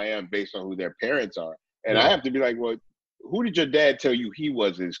idea of who I am based on who their parents are. And I have to be well, who did your dad tell you he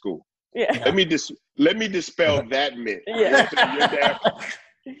was in school? Yeah. Let me dispel that myth. Yeah.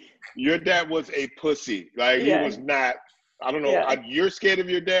 Your dad was a pussy. He was not. I don't know. Yeah. You're scared of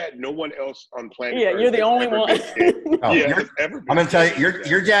your dad. No one else on planet Earth. You're the only one. I'm gonna tell you,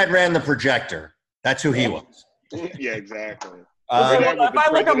 your dad ran the projector. That's who he was. Yeah, exactly. If I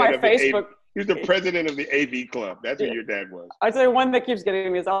look on my Facebook. He's the president of the AV club. That's who your dad was. I'd say one that keeps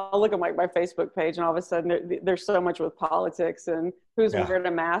getting me is I'll look at my Facebook page, and all of a sudden there's so much with politics and who's wearing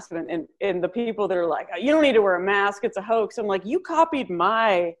a mask and the people that are you don't need to wear a mask. It's a hoax. I'm you copied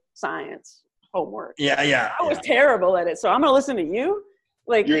my science homework. Yeah. I was terrible at it. So I'm going to listen to you?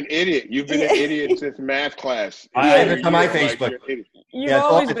 You're an idiot. You've been an idiot since math class. I have it on my Facebook. You've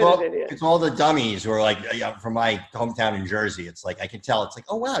always been an idiot. It's all the dummies who are from my hometown in Jersey. It's I can tell. It's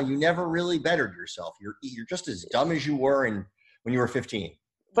oh wow, you never really bettered yourself. You're just as dumb as you were when you were 15.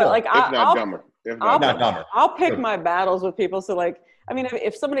 But not dumber. I'll pick my battles with people. So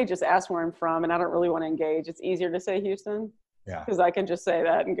if somebody just asks where I'm from and I don't really want to engage, it's easier to say Houston. Yeah. Because I can just say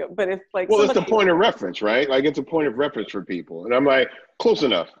that and go. But if it's the point of reference, right? It's a point of reference for people. And I'm close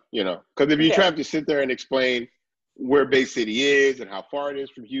enough, because if you try to sit there and explain where Bay City is and how far it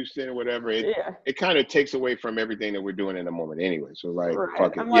is from Houston or whatever, it kind of takes away from everything that we're doing in the moment anyway. So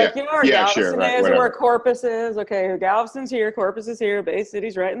fuck it. I'm where Galveston is, whatever. where Corpus is. Okay, Galveston's here, Corpus is here, Bay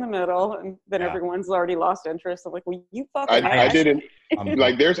City's right in the middle, and then everyone's already lost interest. I'm well, you fucking I didn't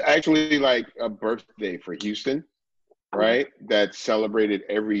there's actually a birthday for Houston, right? That's celebrated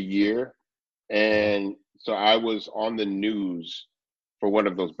every year. And so I was on the news for one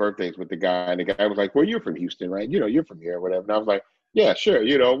of those birthdays with the guy, and the guy was well, you're from Houston, right? You're from here, whatever. And I was yeah, sure,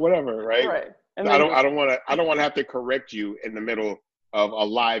 whatever, right? Right. And I don't want to have to correct you in the middle of a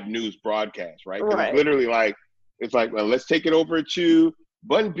live news broadcast, right? It's literally well, let's take it over to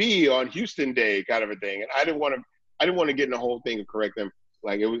Bun B on Houston Day, kind of a thing. And I didn't want to get in the whole thing and correct them.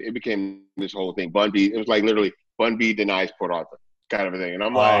 It became this whole thing. Bun B. It was literally Bun B denies Port Arthur, kind of a thing. And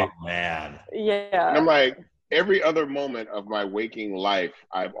I'm oh man, yeah. And I'm every other moment of my waking life,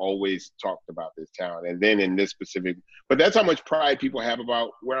 I've always talked about this town. And then in this specific, but that's how much pride people have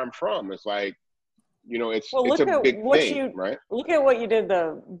about where I'm from. It's it's a big thing, right? Look at what you did,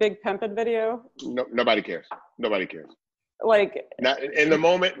 the Big Pimpin' video. No, nobody cares. Nobody cares. Not in the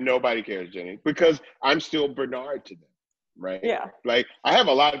moment, nobody cares, Jenny, because I'm still Bernard to them, right? Yeah. I have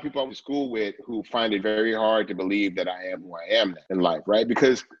a lot of people I went to school with who find it very hard to believe that I am who I am in life, right?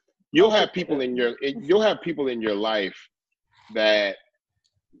 Because you'll have people in your life that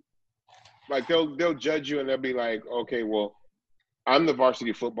they'll judge you and they'll be okay, well, I'm the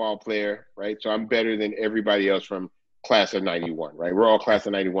varsity football player, right? So I'm better than everybody else from class of 91, right? We're all class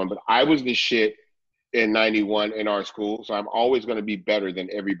of 91, but I was the shit in 91 in our school. So I'm always going to be better than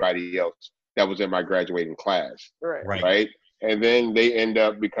everybody else that was in my graduating class. Right. And then they end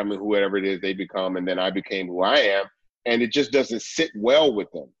up becoming whoever it is they become. And then I became who I am. And it just doesn't sit well with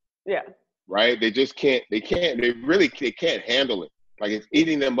them. Yeah. Right. They just can't handle it. It's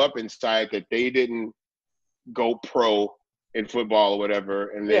eating them up inside that they didn't go pro in football or whatever.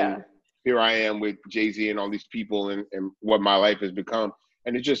 And then here I am with Jay-Z and all these people and what my life has become.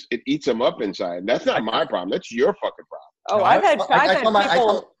 And it eats them up inside. That's not my problem. That's your fucking problem. Oh,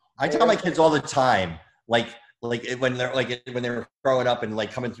 I tell my kids all the time, like when they were growing up and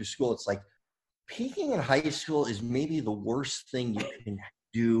like coming through school, it's like peaking in high school is maybe the worst thing you can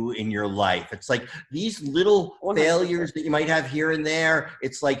do in your life. It's like these little 100%. Failures that you might have here and there.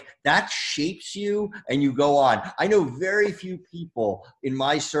 It's like that shapes you and you go on. I know very few people in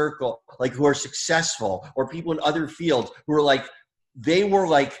my circle like who are successful or people in other fields who are like, they were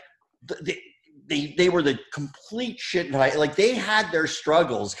like, they were the complete shit in high. Like they had their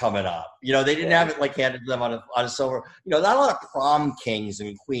struggles coming up. You know, they didn't have it like handed to them on a silver. You know, not a lot of prom kings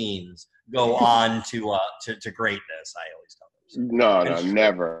and queens go on to greatness. I always tell them. No,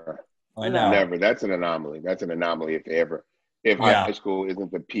 never. I know. Never. That's an anomaly. That's an anomaly if high school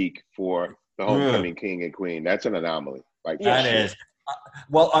isn't the peak for the homecoming king and queen. That's an anomaly. Like that is.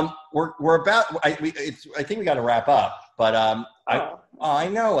 Well, we're about. I think we got to wrap up, but I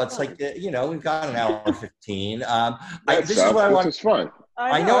know it's like we've got an hour 15. This is what I want. This is fun.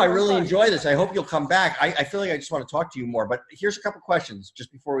 I know. I really enjoy this. I hope you'll come back. I feel like I just want to talk to you more. But here's a couple questions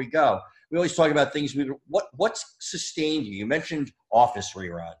just before we go. We always talk about things. What's sustained you? You mentioned Office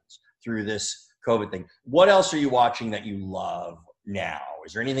reruns through this COVID thing. What else are you watching that you love now?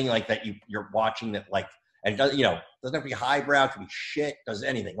 Is there anything like that you're watching that like, and doesn't have to be highbrow, it can be shit, does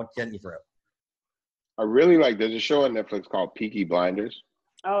anything? What's getting you through? I really like. There's a show on Netflix called Peaky Blinders.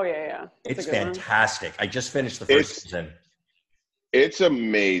 Oh yeah. It's fantastic. I just finished the first season. It's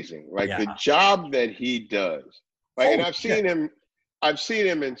amazing. Like the job that he does. Like, and I've seen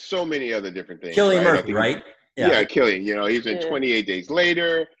him in so many other different things. Cillian Murphy, right? Yeah, Cillian. You know, he's in 28 Days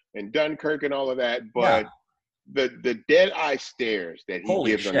Later and Dunkirk and all of that. But the dead eye stares that he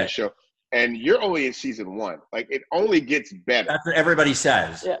gives on the show, and you're only in season 1. Like it only gets better. That's what everybody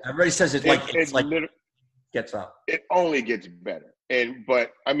says. Yeah. Everybody says it's gets up. It only gets better.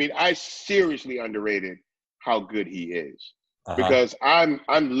 But I mean, I seriously underrated how good he is because I'm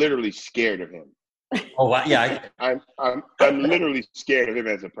literally scared of him. Oh wow, yeah. I'm literally scared of him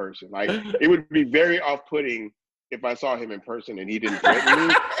as a person. Like it would be very off-putting if I saw him in person and he didn't threaten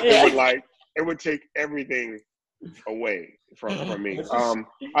me. It would take everything away from me.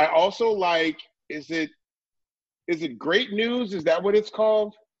 I also like. Is it Great News? Is that what it's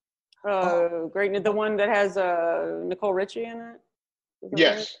called? Great News, the one that has Nicole Richie in it.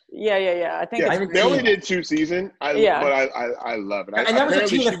 Yes. Yeah. I think they only did 2 seasons. But I love it. And that was a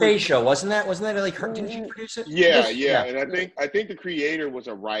Tina Fey show, wasn't that? Wasn't that like her? Didn't she produce it? Yeah. And I think the creator was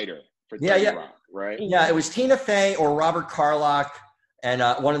a writer for 30 Rock, right? Yeah, it was Tina Fey or Robert Carlock and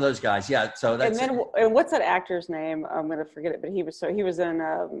one of those guys. Yeah. So that's. And what's that actor's name? I'm gonna forget it, but he was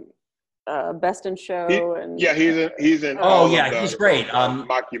in Best in Show he's in. He's great.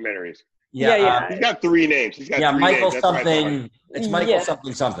 Mockumentaries. Yeah. He's got 3 names. He's got 3 Michael names. something. It's Michael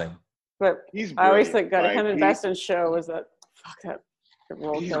something. But I always think him and Best in Show was that. Fuck that.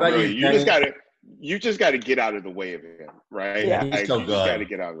 He's brilliant. You just gotta get out of the way of him, right? Yeah, he's so good. You just gotta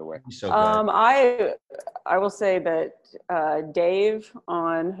get out of the way. He's so good. I will say that Dave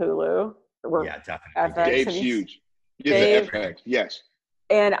on Hulu. Definitely. Dave's huge. He's an FX. Yes.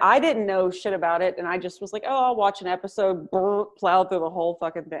 And I didn't know shit about it, and I just was like, "Oh, I'll watch an episode." Plowed through the whole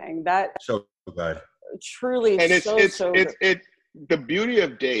fucking thing. That so good. Truly, and it's the beauty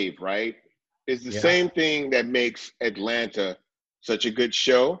of Dave, right? Is the same thing that makes Atlanta such a good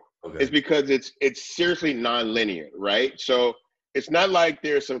show. Okay. Is because it's seriously non-linear, right? So it's not like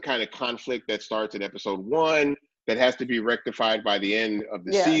there's some kind of conflict that starts in episode 1 that has to be rectified by the end of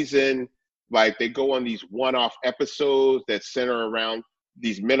the season. Like they go on these one-off episodes that center around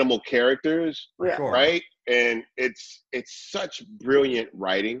these minimal characters, right? And it's such brilliant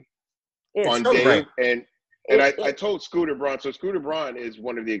writing on Dave. Great. And I told Scooter Braun. So Scooter Braun is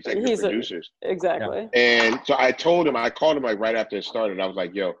one of the executive producers. Exactly. And so I called him like right after it started. I was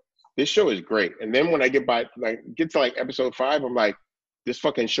like, yo, this show is great. And then when I get to episode 5, I'm like, this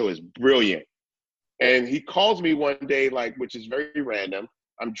fucking show is brilliant. And he calls me one day, which is very random.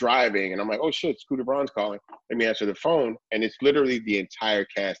 I'm driving and I'm like, oh shit, Scooter Braun's calling. Let me answer the phone. And it's literally the entire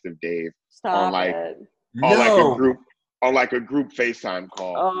cast of Dave on a group FaceTime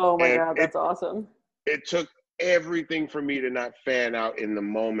call. Oh my God, that's awesome. It took everything for me to not fan out in the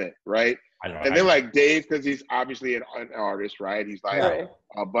moment, right? And then Dave, because he's obviously an artist, right? He's like,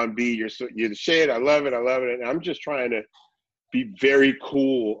 Bun B, you're the shit. I love it. And I'm just trying to be very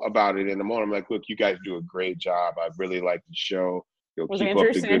cool about it in the moment. I'm like, look, you guys do a great job. I really like the show. Was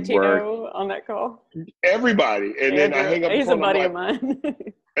Andrew Santino on that call? Everybody. And then I hang up. He's a buddy of mine.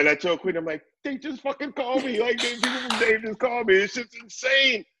 And I told Queen, I'm like, they just fucking called me. People from Dave just called me. It's just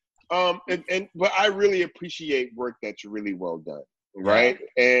insane. But I really appreciate work that's really well done, right?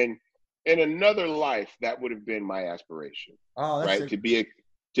 And in another life, that would have been my aspiration, right? To be a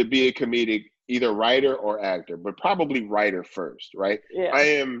comedic, either writer or actor, but probably writer first, right? Yeah.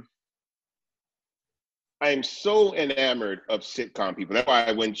 I am so enamored of sitcom people. That's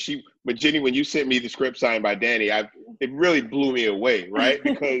why when Jenny, when you sent me the script signed by Danny, it really blew me away, right?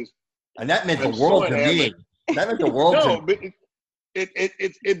 Because and that meant the world to me. That meant the world to me. But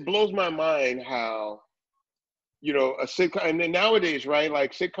it blows my mind how, you know, a sitcom, and then nowadays, right?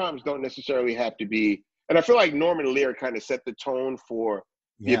 Like sitcoms don't necessarily have to be, and I feel like Norman Lear kind of set the tone for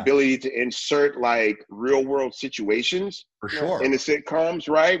the ability to insert like real world situations for sure in the sitcoms,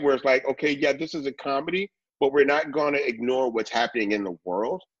 right? Where it's like, okay, yeah, this is a comedy, but we're not going to ignore what's happening in the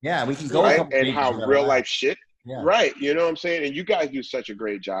world. Yeah, we can go right? And how real life shit. Yeah. Right. You know what I'm saying? And you guys do such a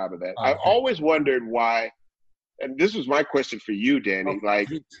great job of that. I've always wondered why, and this was my question for you, Danny, like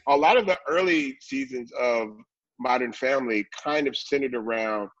a lot of the early seasons of Modern Family kind of centered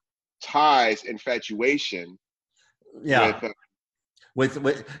around Ty's infatuation. Yeah. With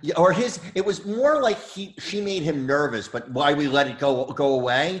or his, it was more like she made him nervous, but why we let it go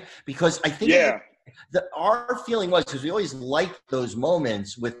away, because I think our feeling was, because we always liked those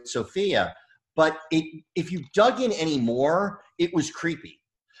moments with Sophia, but if you dug in anymore, it was creepy.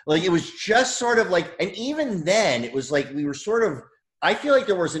 Like it was just sort of like, and even then it was like we were sort of, I feel like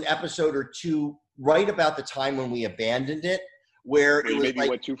there was an episode or two right about the time when we abandoned it, where it was maybe like,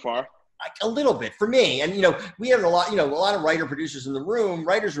 went too far. A little bit for me. And, you know, we had a lot of writer producers in the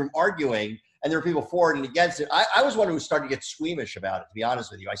writer's room arguing, and there were people for it and against it. I was one who started to get squeamish about it, to be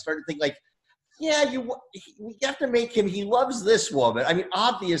honest with you. I started to think like, yeah, we have to make him, he loves this woman. I mean,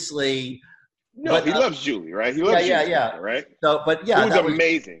 obviously. No, but he loves Julie, right? He loves Julie, right? So, but yeah. Who's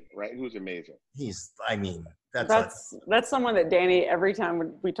amazing, right? Who's amazing. That's someone that Danny, every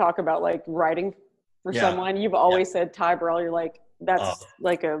time we talk about like writing for someone, you've always said Ty Burrell, you're like, that's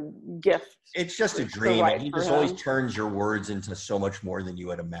like a gift. It's just a dream. And he just always turns your words into so much more than you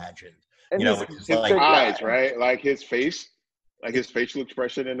had imagined. And you know, his like eyes, right? Like his face, like his facial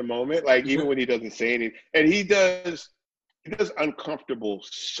expression in the moment, like even when he doesn't say anything, and he does uncomfortable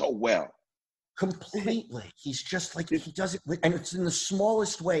so well. Completely. He's just like, he does it, and it's in the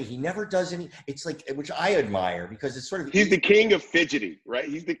smallest way. He never does any, it's like, which I admire, because it's sort of. He's the king of fidgety, right?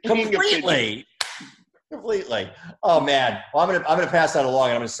 He's the king of fidgety. Completely. Oh man. Well, I'm gonna pass that along,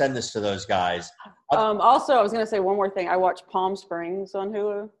 and I'm gonna send this to those guys. Also, I was gonna say one more thing. I watched Palm Springs on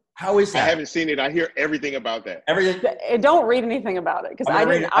Hulu. How is that? I haven't seen it. I hear everything about that. Everything. Don't read anything about it, because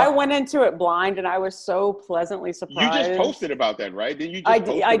I went into it blind, and I was so pleasantly surprised. You just posted about that, right? Did you? I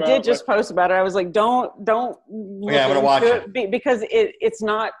did just post about it. I was like, don't. Yeah, I'm gonna watch it because it's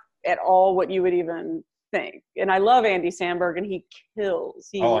not at all what you would even think. And I love Andy Samberg, and he kills.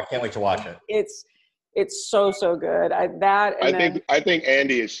 I can't wait to watch it. It's so good. I think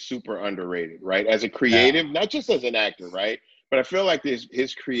Andy is super underrated, right? As a creative, not just as an actor, right? But I feel like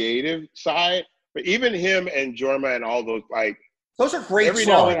his creative side, but even him and Jorma and all those, like, those are great every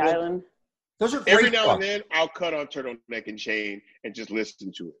songs. Those are great every now and then I'll cut on Turtleneck and Chain and just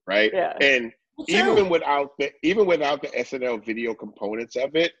listen to it, right? Yeah. And even without the SNL video components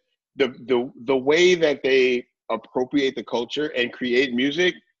of it, the way that they appropriate the culture and create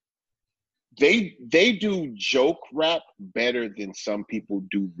music, they do joke rap better than some people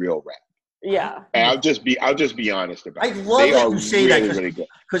do real rap. Yeah. And I'll just be honest about it. I love that you say that,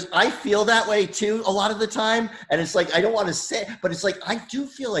 because I feel that way too a lot of the time. And it's like, I don't want to say, but it's like, I do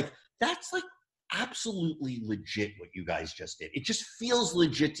feel like that's like absolutely legit what you guys just did. It just feels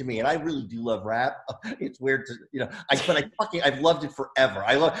legit to me. And I really do love rap. It's weird to, I've loved it forever.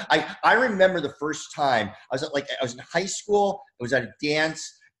 I remember the first time I was in high school, I was at a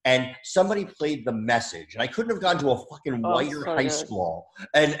dance, and somebody played The Message, and I couldn't have gone to a fucking whiter high school,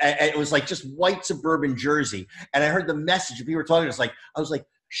 and it was like just white suburban Jersey, and I heard The Message, and people were talking, I was like,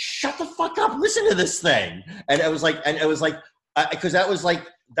 shut the fuck up, listen to this thing, and it was like, because that was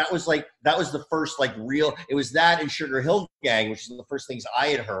the first like real, it was that and Sugar Hill Gang, which is the first things I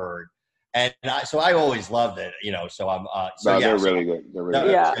had heard, and so I always loved it, so I'm they're really good. They're really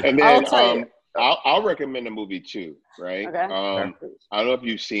good. Yeah, and then I'll recommend a movie too, right? Okay. I don't know if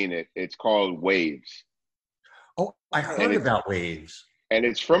you've seen it. It's called Waves. Oh, I heard about Waves. And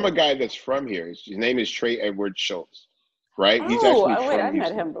it's from a guy that's from here. His name is Trey Edward Schultz, right? He's actually I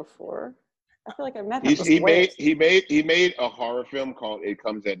met him before. I feel like I met him before. He made a horror film called It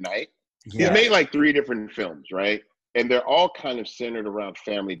Comes at Night. Yeah. He's made like 3 different films, right? And they're all kind of centered around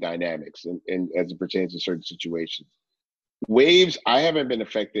family dynamics and as it pertains to certain situations. Waves, I haven't been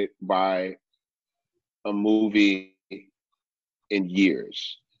affected by a movie in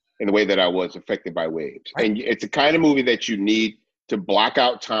years in the way that I was affected by Waves. Right. And it's the kind of movie that you need to block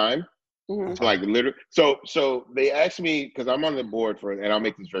out time. Mm-hmm. Like literally. So they asked me, because I'm on the board and I'll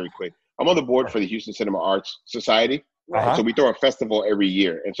make this very quick. I'm on the board for the Houston Cinema Arts Society. Uh-huh. So we throw a festival every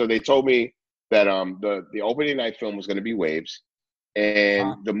year. And so they told me that the opening night film was going to be Waves.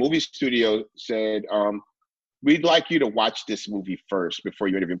 And the movie studio said, we'd like you to watch this movie first before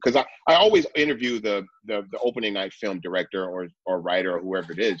you interview. Because I always interview the opening night film director or writer or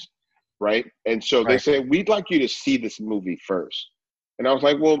whoever it is, right? And so they say, we'd like you to see this movie first. And I was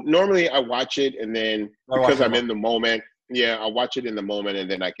like, well, normally I watch it and then because I'm in the moment, I watch it in the moment and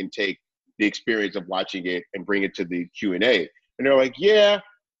then I can take the experience of watching it and bring it to the Q&A. And they're like, yeah,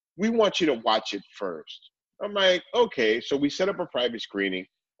 we want you to watch it first. I'm like, okay. So we set up a private screening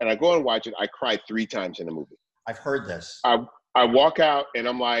and I go and watch it. I cried 3 times in the movie. I've heard this. I walk out and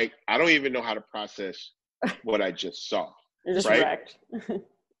I'm like, I don't even know how to process what I just saw. You're just wrecked.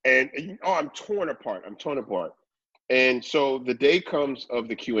 And I'm torn apart. And so the day comes of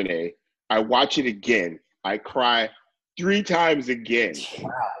the Q&A. I watch it again. I cry 3 times again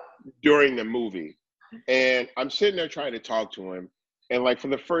during the movie. And I'm sitting there trying to talk to him. And like for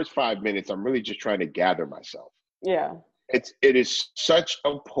the first 5 minutes, I'm really just trying to gather myself. Yeah. It is such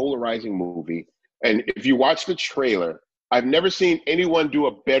a polarizing movie. And if you watch the trailer, I've never seen anyone do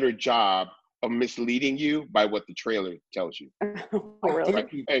a better job of misleading you by what the trailer tells you. Really?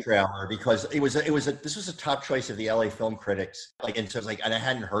 The trailer because this was a top choice of the LA Film Critics. And I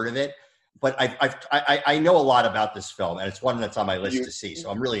hadn't heard of it, but I know a lot about this film, and it's one that's on my list to see. So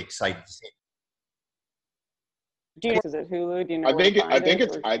I'm really excited to see it. Is it Hulu? Do you know? I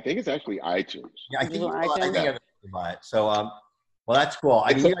think it's actually iTunes. Yeah, I think I've buy it. So well, that's cool.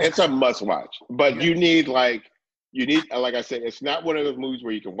 It's a must watch, but you need like I said, it's not one of those movies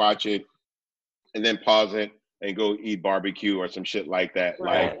where you can watch it and then pause it and go eat barbecue or some shit like that.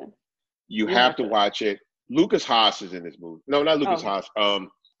 Right. Like you have to watch it. Lucas Haas is in this movie. No, not Lucas Haas.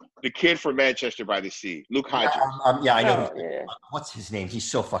 The kid from Manchester by the Sea, Luke Hodges. I know. What's his name? He's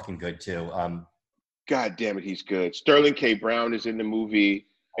so fucking good too. God damn it, he's good. Sterling K. Brown is in the movie,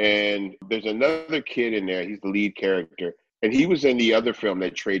 and there's another kid in there. He's the lead character, and he was in the other film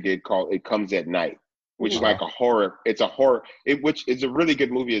that Trey did called "It Comes at Night," which is like a horror. It's a horror, which is a really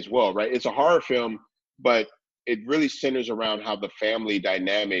good movie as well, right? It's a horror film, but it really centers around how the family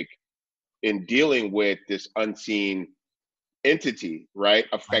dynamic in dealing with this unseen entity, right,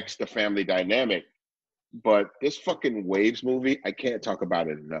 affects the family dynamic. But this fucking Waves movie, I can't talk about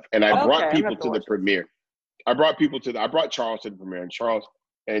it enough. And I brought people to the premiere. I brought Charles to the premiere, and Charles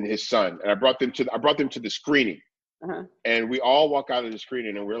and his son, and I brought them to the screening. And we all walk out of the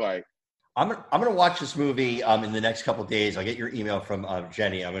screening, and we're like, I'm gonna watch this movie in the next couple of days. I'll get your email from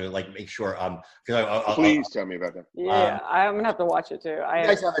Jenny. I'm gonna make sure please tell me about that. Yeah, I'm gonna have to watch it too. You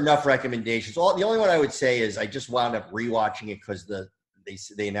guys have enough recommendations. The only one I would say is I just wound up rewatching it because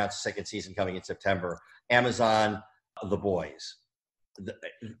they announced the second season coming in September. Amazon, The Boys.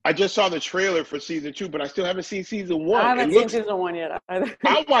 I just saw the trailer for season 2, but I still haven't seen season 1. I haven't seen season 1 yet either.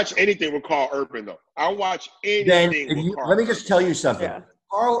 I'll watch anything with Carl Urban though. I'll watch anything. Let me just tell you something. Yeah.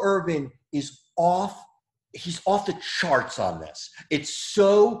 Carl Urban is off. He's off the charts on this. It's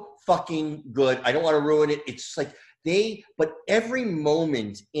so fucking good. I don't want to ruin it. It's like but every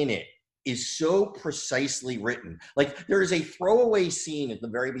moment in it is so precisely written. Like there is a throwaway scene at the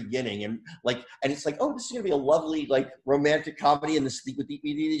very beginning, and it's like, oh, this is gonna be a lovely romantic comedy in this with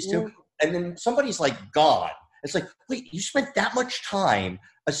these two, and then somebody's gone. It's like, wait, you spent that much time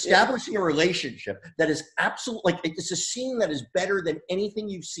establishing a relationship that is absolutely it's a scene that is better than anything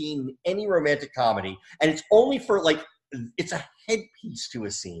you've seen in any romantic comedy, and it's only for it's a headpiece to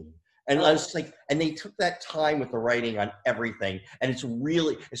a scene. And I was and they took that time with the writing on everything. And it's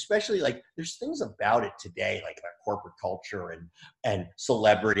really, especially there's things about it today, like corporate culture and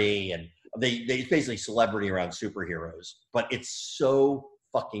celebrity. And they basically celebrity around superheroes. But it's so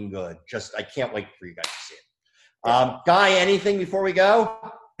fucking good. I can't wait for you guys to see it. Guy, anything before we go?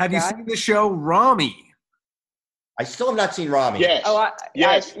 Have you seen the show Rami? I still have not seen Rami. Yes.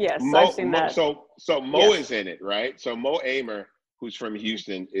 Yes, I've seen that. So Mo is in it, right? So Mo Amer, who's from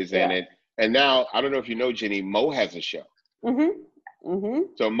Houston, is in it. And now, I don't know if you know, Jenny, Mo has a show.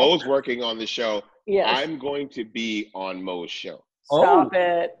 So Mo's working on the show. Yes. I'm going to be on Mo's show. Stop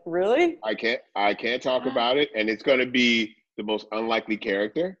it. Really? I can't talk about it. And it's going to be the most unlikely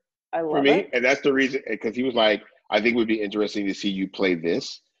character for me. And that's the reason, because he was like, I think it would be interesting to see you play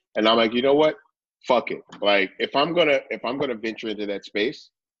this. And I'm like, you know what? Fuck it. If I'm gonna venture into that space,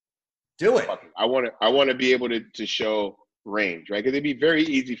 do it. I want to be able to show range, right? Because it'd be very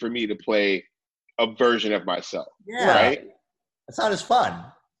easy for me to play a version of myself. Yeah. Right? It's not as fun.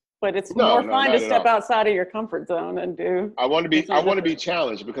 But it's more fun to step outside of your comfort zone and do. I want to be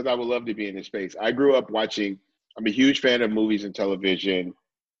challenged because I would love to be in this space. I grew up watching. I'm a huge fan of movies and television.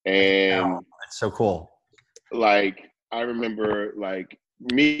 And that's so cool. Like, I remember, like,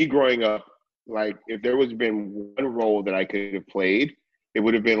 me growing up, like, if there was been one role that I could have played, it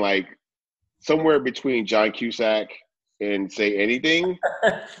would have been, like, somewhere between John Cusack and Say Anything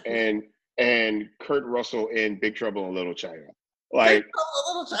and Kurt Russell in Big Trouble in Little China. Like,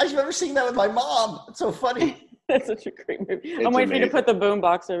 I remember seeing that with my mom. It's so funny. That's such a great movie. I'm waiting for you to put the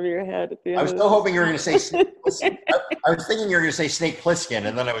boombox over your head at the end. I was still hoping you were going to say Snake Plissken. I was thinking you were going to say Snake Plissken,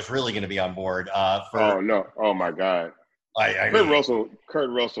 and then I was really going to be on board. Oh, no. Oh, my God. Kurt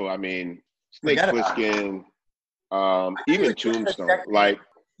Russell, I mean, Snake Plissken, even Tombstone. Like,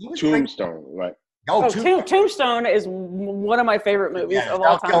 Tombstone. Like, Tombstone is one of my favorite movies of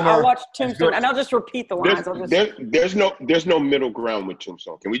all time. I'll watch Tombstone, and I'll just repeat the lines. There's no middle ground with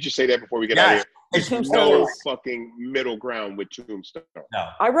Tombstone. Can we just say that before we get out of here? There's no fucking middle ground with Tombstone. No.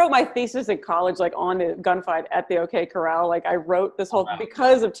 I wrote my thesis in college, like on the gunfight at the OK Corral. Like I wrote this whole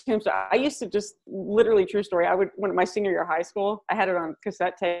because of Tombstone. I used to just literally true story. When my senior year of high school, I had it on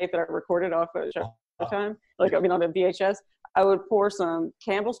cassette tape that I recorded off of Showtime. On the VHS. I would pour some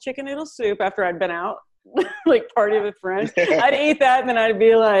Campbell's chicken noodle soup after I'd been out, like party with friends. I'd eat that, and then I'd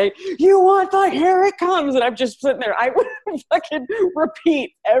be like, "You want that? Here it comes!" And I'm just sitting there. I would fucking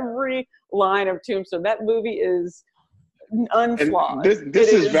repeat every line of Tombstone. That movie is unflawed.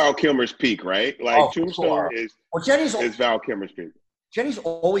 This is Val Kilmer's peak, right? Like Tombstone is Val Kilmer's peak. Jenny's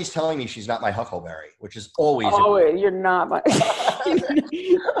always telling me she's not my Huckleberry, which is always. Oh, you're not my.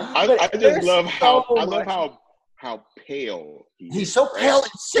 I just love how pale he is. He's so pale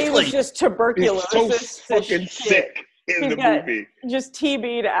and sickly. He was just tuberculosis. He's so fucking sick in the movie. Just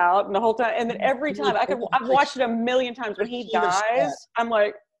TB'd out and the whole time. And then every time I've watched it a million times. When he dies, I'm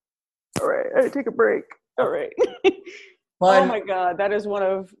like, all right, I take a break. All right. Oh my God, that is one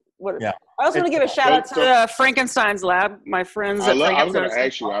of what. Yeah. I also want to give a shout out to Frankenstein's Lab, my friends. I was going to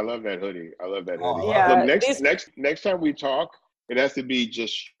ask you. I love that hoodie. Yeah. Look, next time we talk, it has to be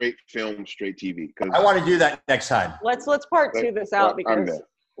just straight film, straight TV. I want to do that next time. Let's part two this out because.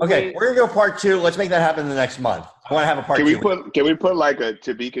 Okay, we're gonna go part two. Let's make that happen in the next month. I want to have a part two. Can we put like a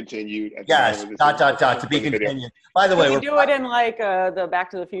to be continued? Yes. To be continued. By the way, we do it in like the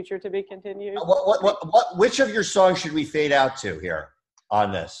Back to the Future to be continued. Which of your songs should we fade out to here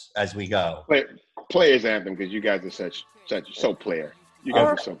on this as we go? Players Anthem, because you guys are so player. You guys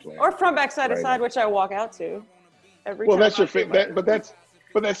are so player. Or Front Back Side to Side, which I walk out to. Well, that's your favorite, but that's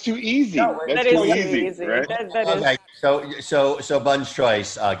too easy. No, that's too easy. Right? That is. So Bun's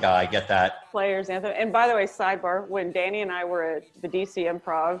Choice, guy, get that. Players Anthem. And by the way, sidebar, when Danny and I were at the DC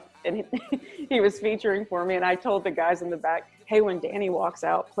Improv and he was featuring for me, and I told the guys in the back, hey, when Danny walks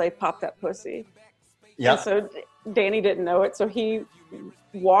out, play Pop That Pussy. Yeah. So Danny didn't know it, so he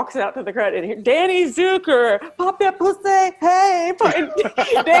walks out to the crowd and hears, Danny Zucker, pop that pussy, hey.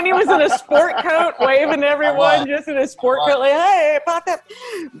 Danny was in a sport coat, waving to everyone, just in a sport coat, like, hey, pop that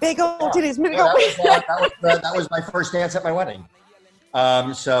big old titties. That was my first dance at my wedding.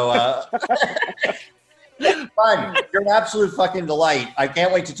 Bun, you're an absolute fucking delight. I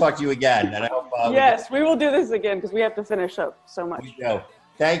can't wait to talk to you again. And I hope, yes, we will do this again because we have to finish up so much. We do.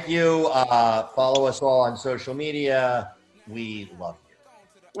 Thank you. Follow us all on social media. We love you.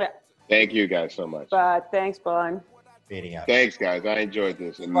 Yeah. Thank you guys so much. Thanks, Bun. Thanks, guys. I enjoyed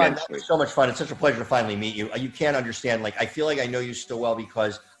this immensely. That was so much fun. It's such a pleasure to finally meet you. You can't understand. Like, I feel like I know you so well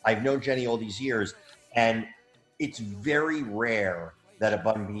because I've known Jenny all these years, and it's very rare that a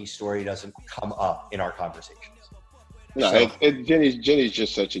Bun B story doesn't come up in our conversations. No, Jenny's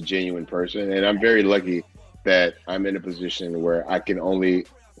just such a genuine person, and I'm very lucky that I'm in a position where I can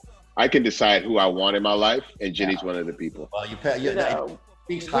decide who I want in my life, and Jenny's one of the people. Well,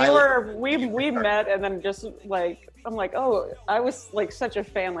 we met, and then just like I'm like, oh, I was like such a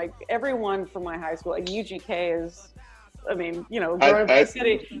fan. Like everyone from my high school, like UGK is, I mean, growing up in the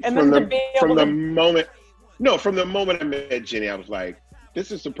city, and then from the moment I met Jenny, I was like, this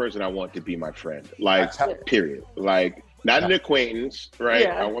is the person I want to be my friend. Like, period. Like, not an acquaintance, right?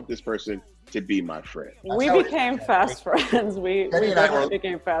 Yeah. I want this person to be my friend. We became fast friends. We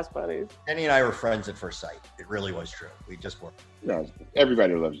became fast buddies. Jenny and I were friends at first sight. It really was true. We just were. No,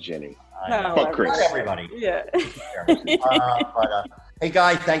 everybody loves Jenny. Fuck Chris. Not everybody. Yeah. Hey,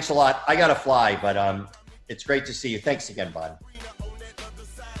 Guy, thanks a lot. I got to fly, but it's great to see you. Thanks again, bud.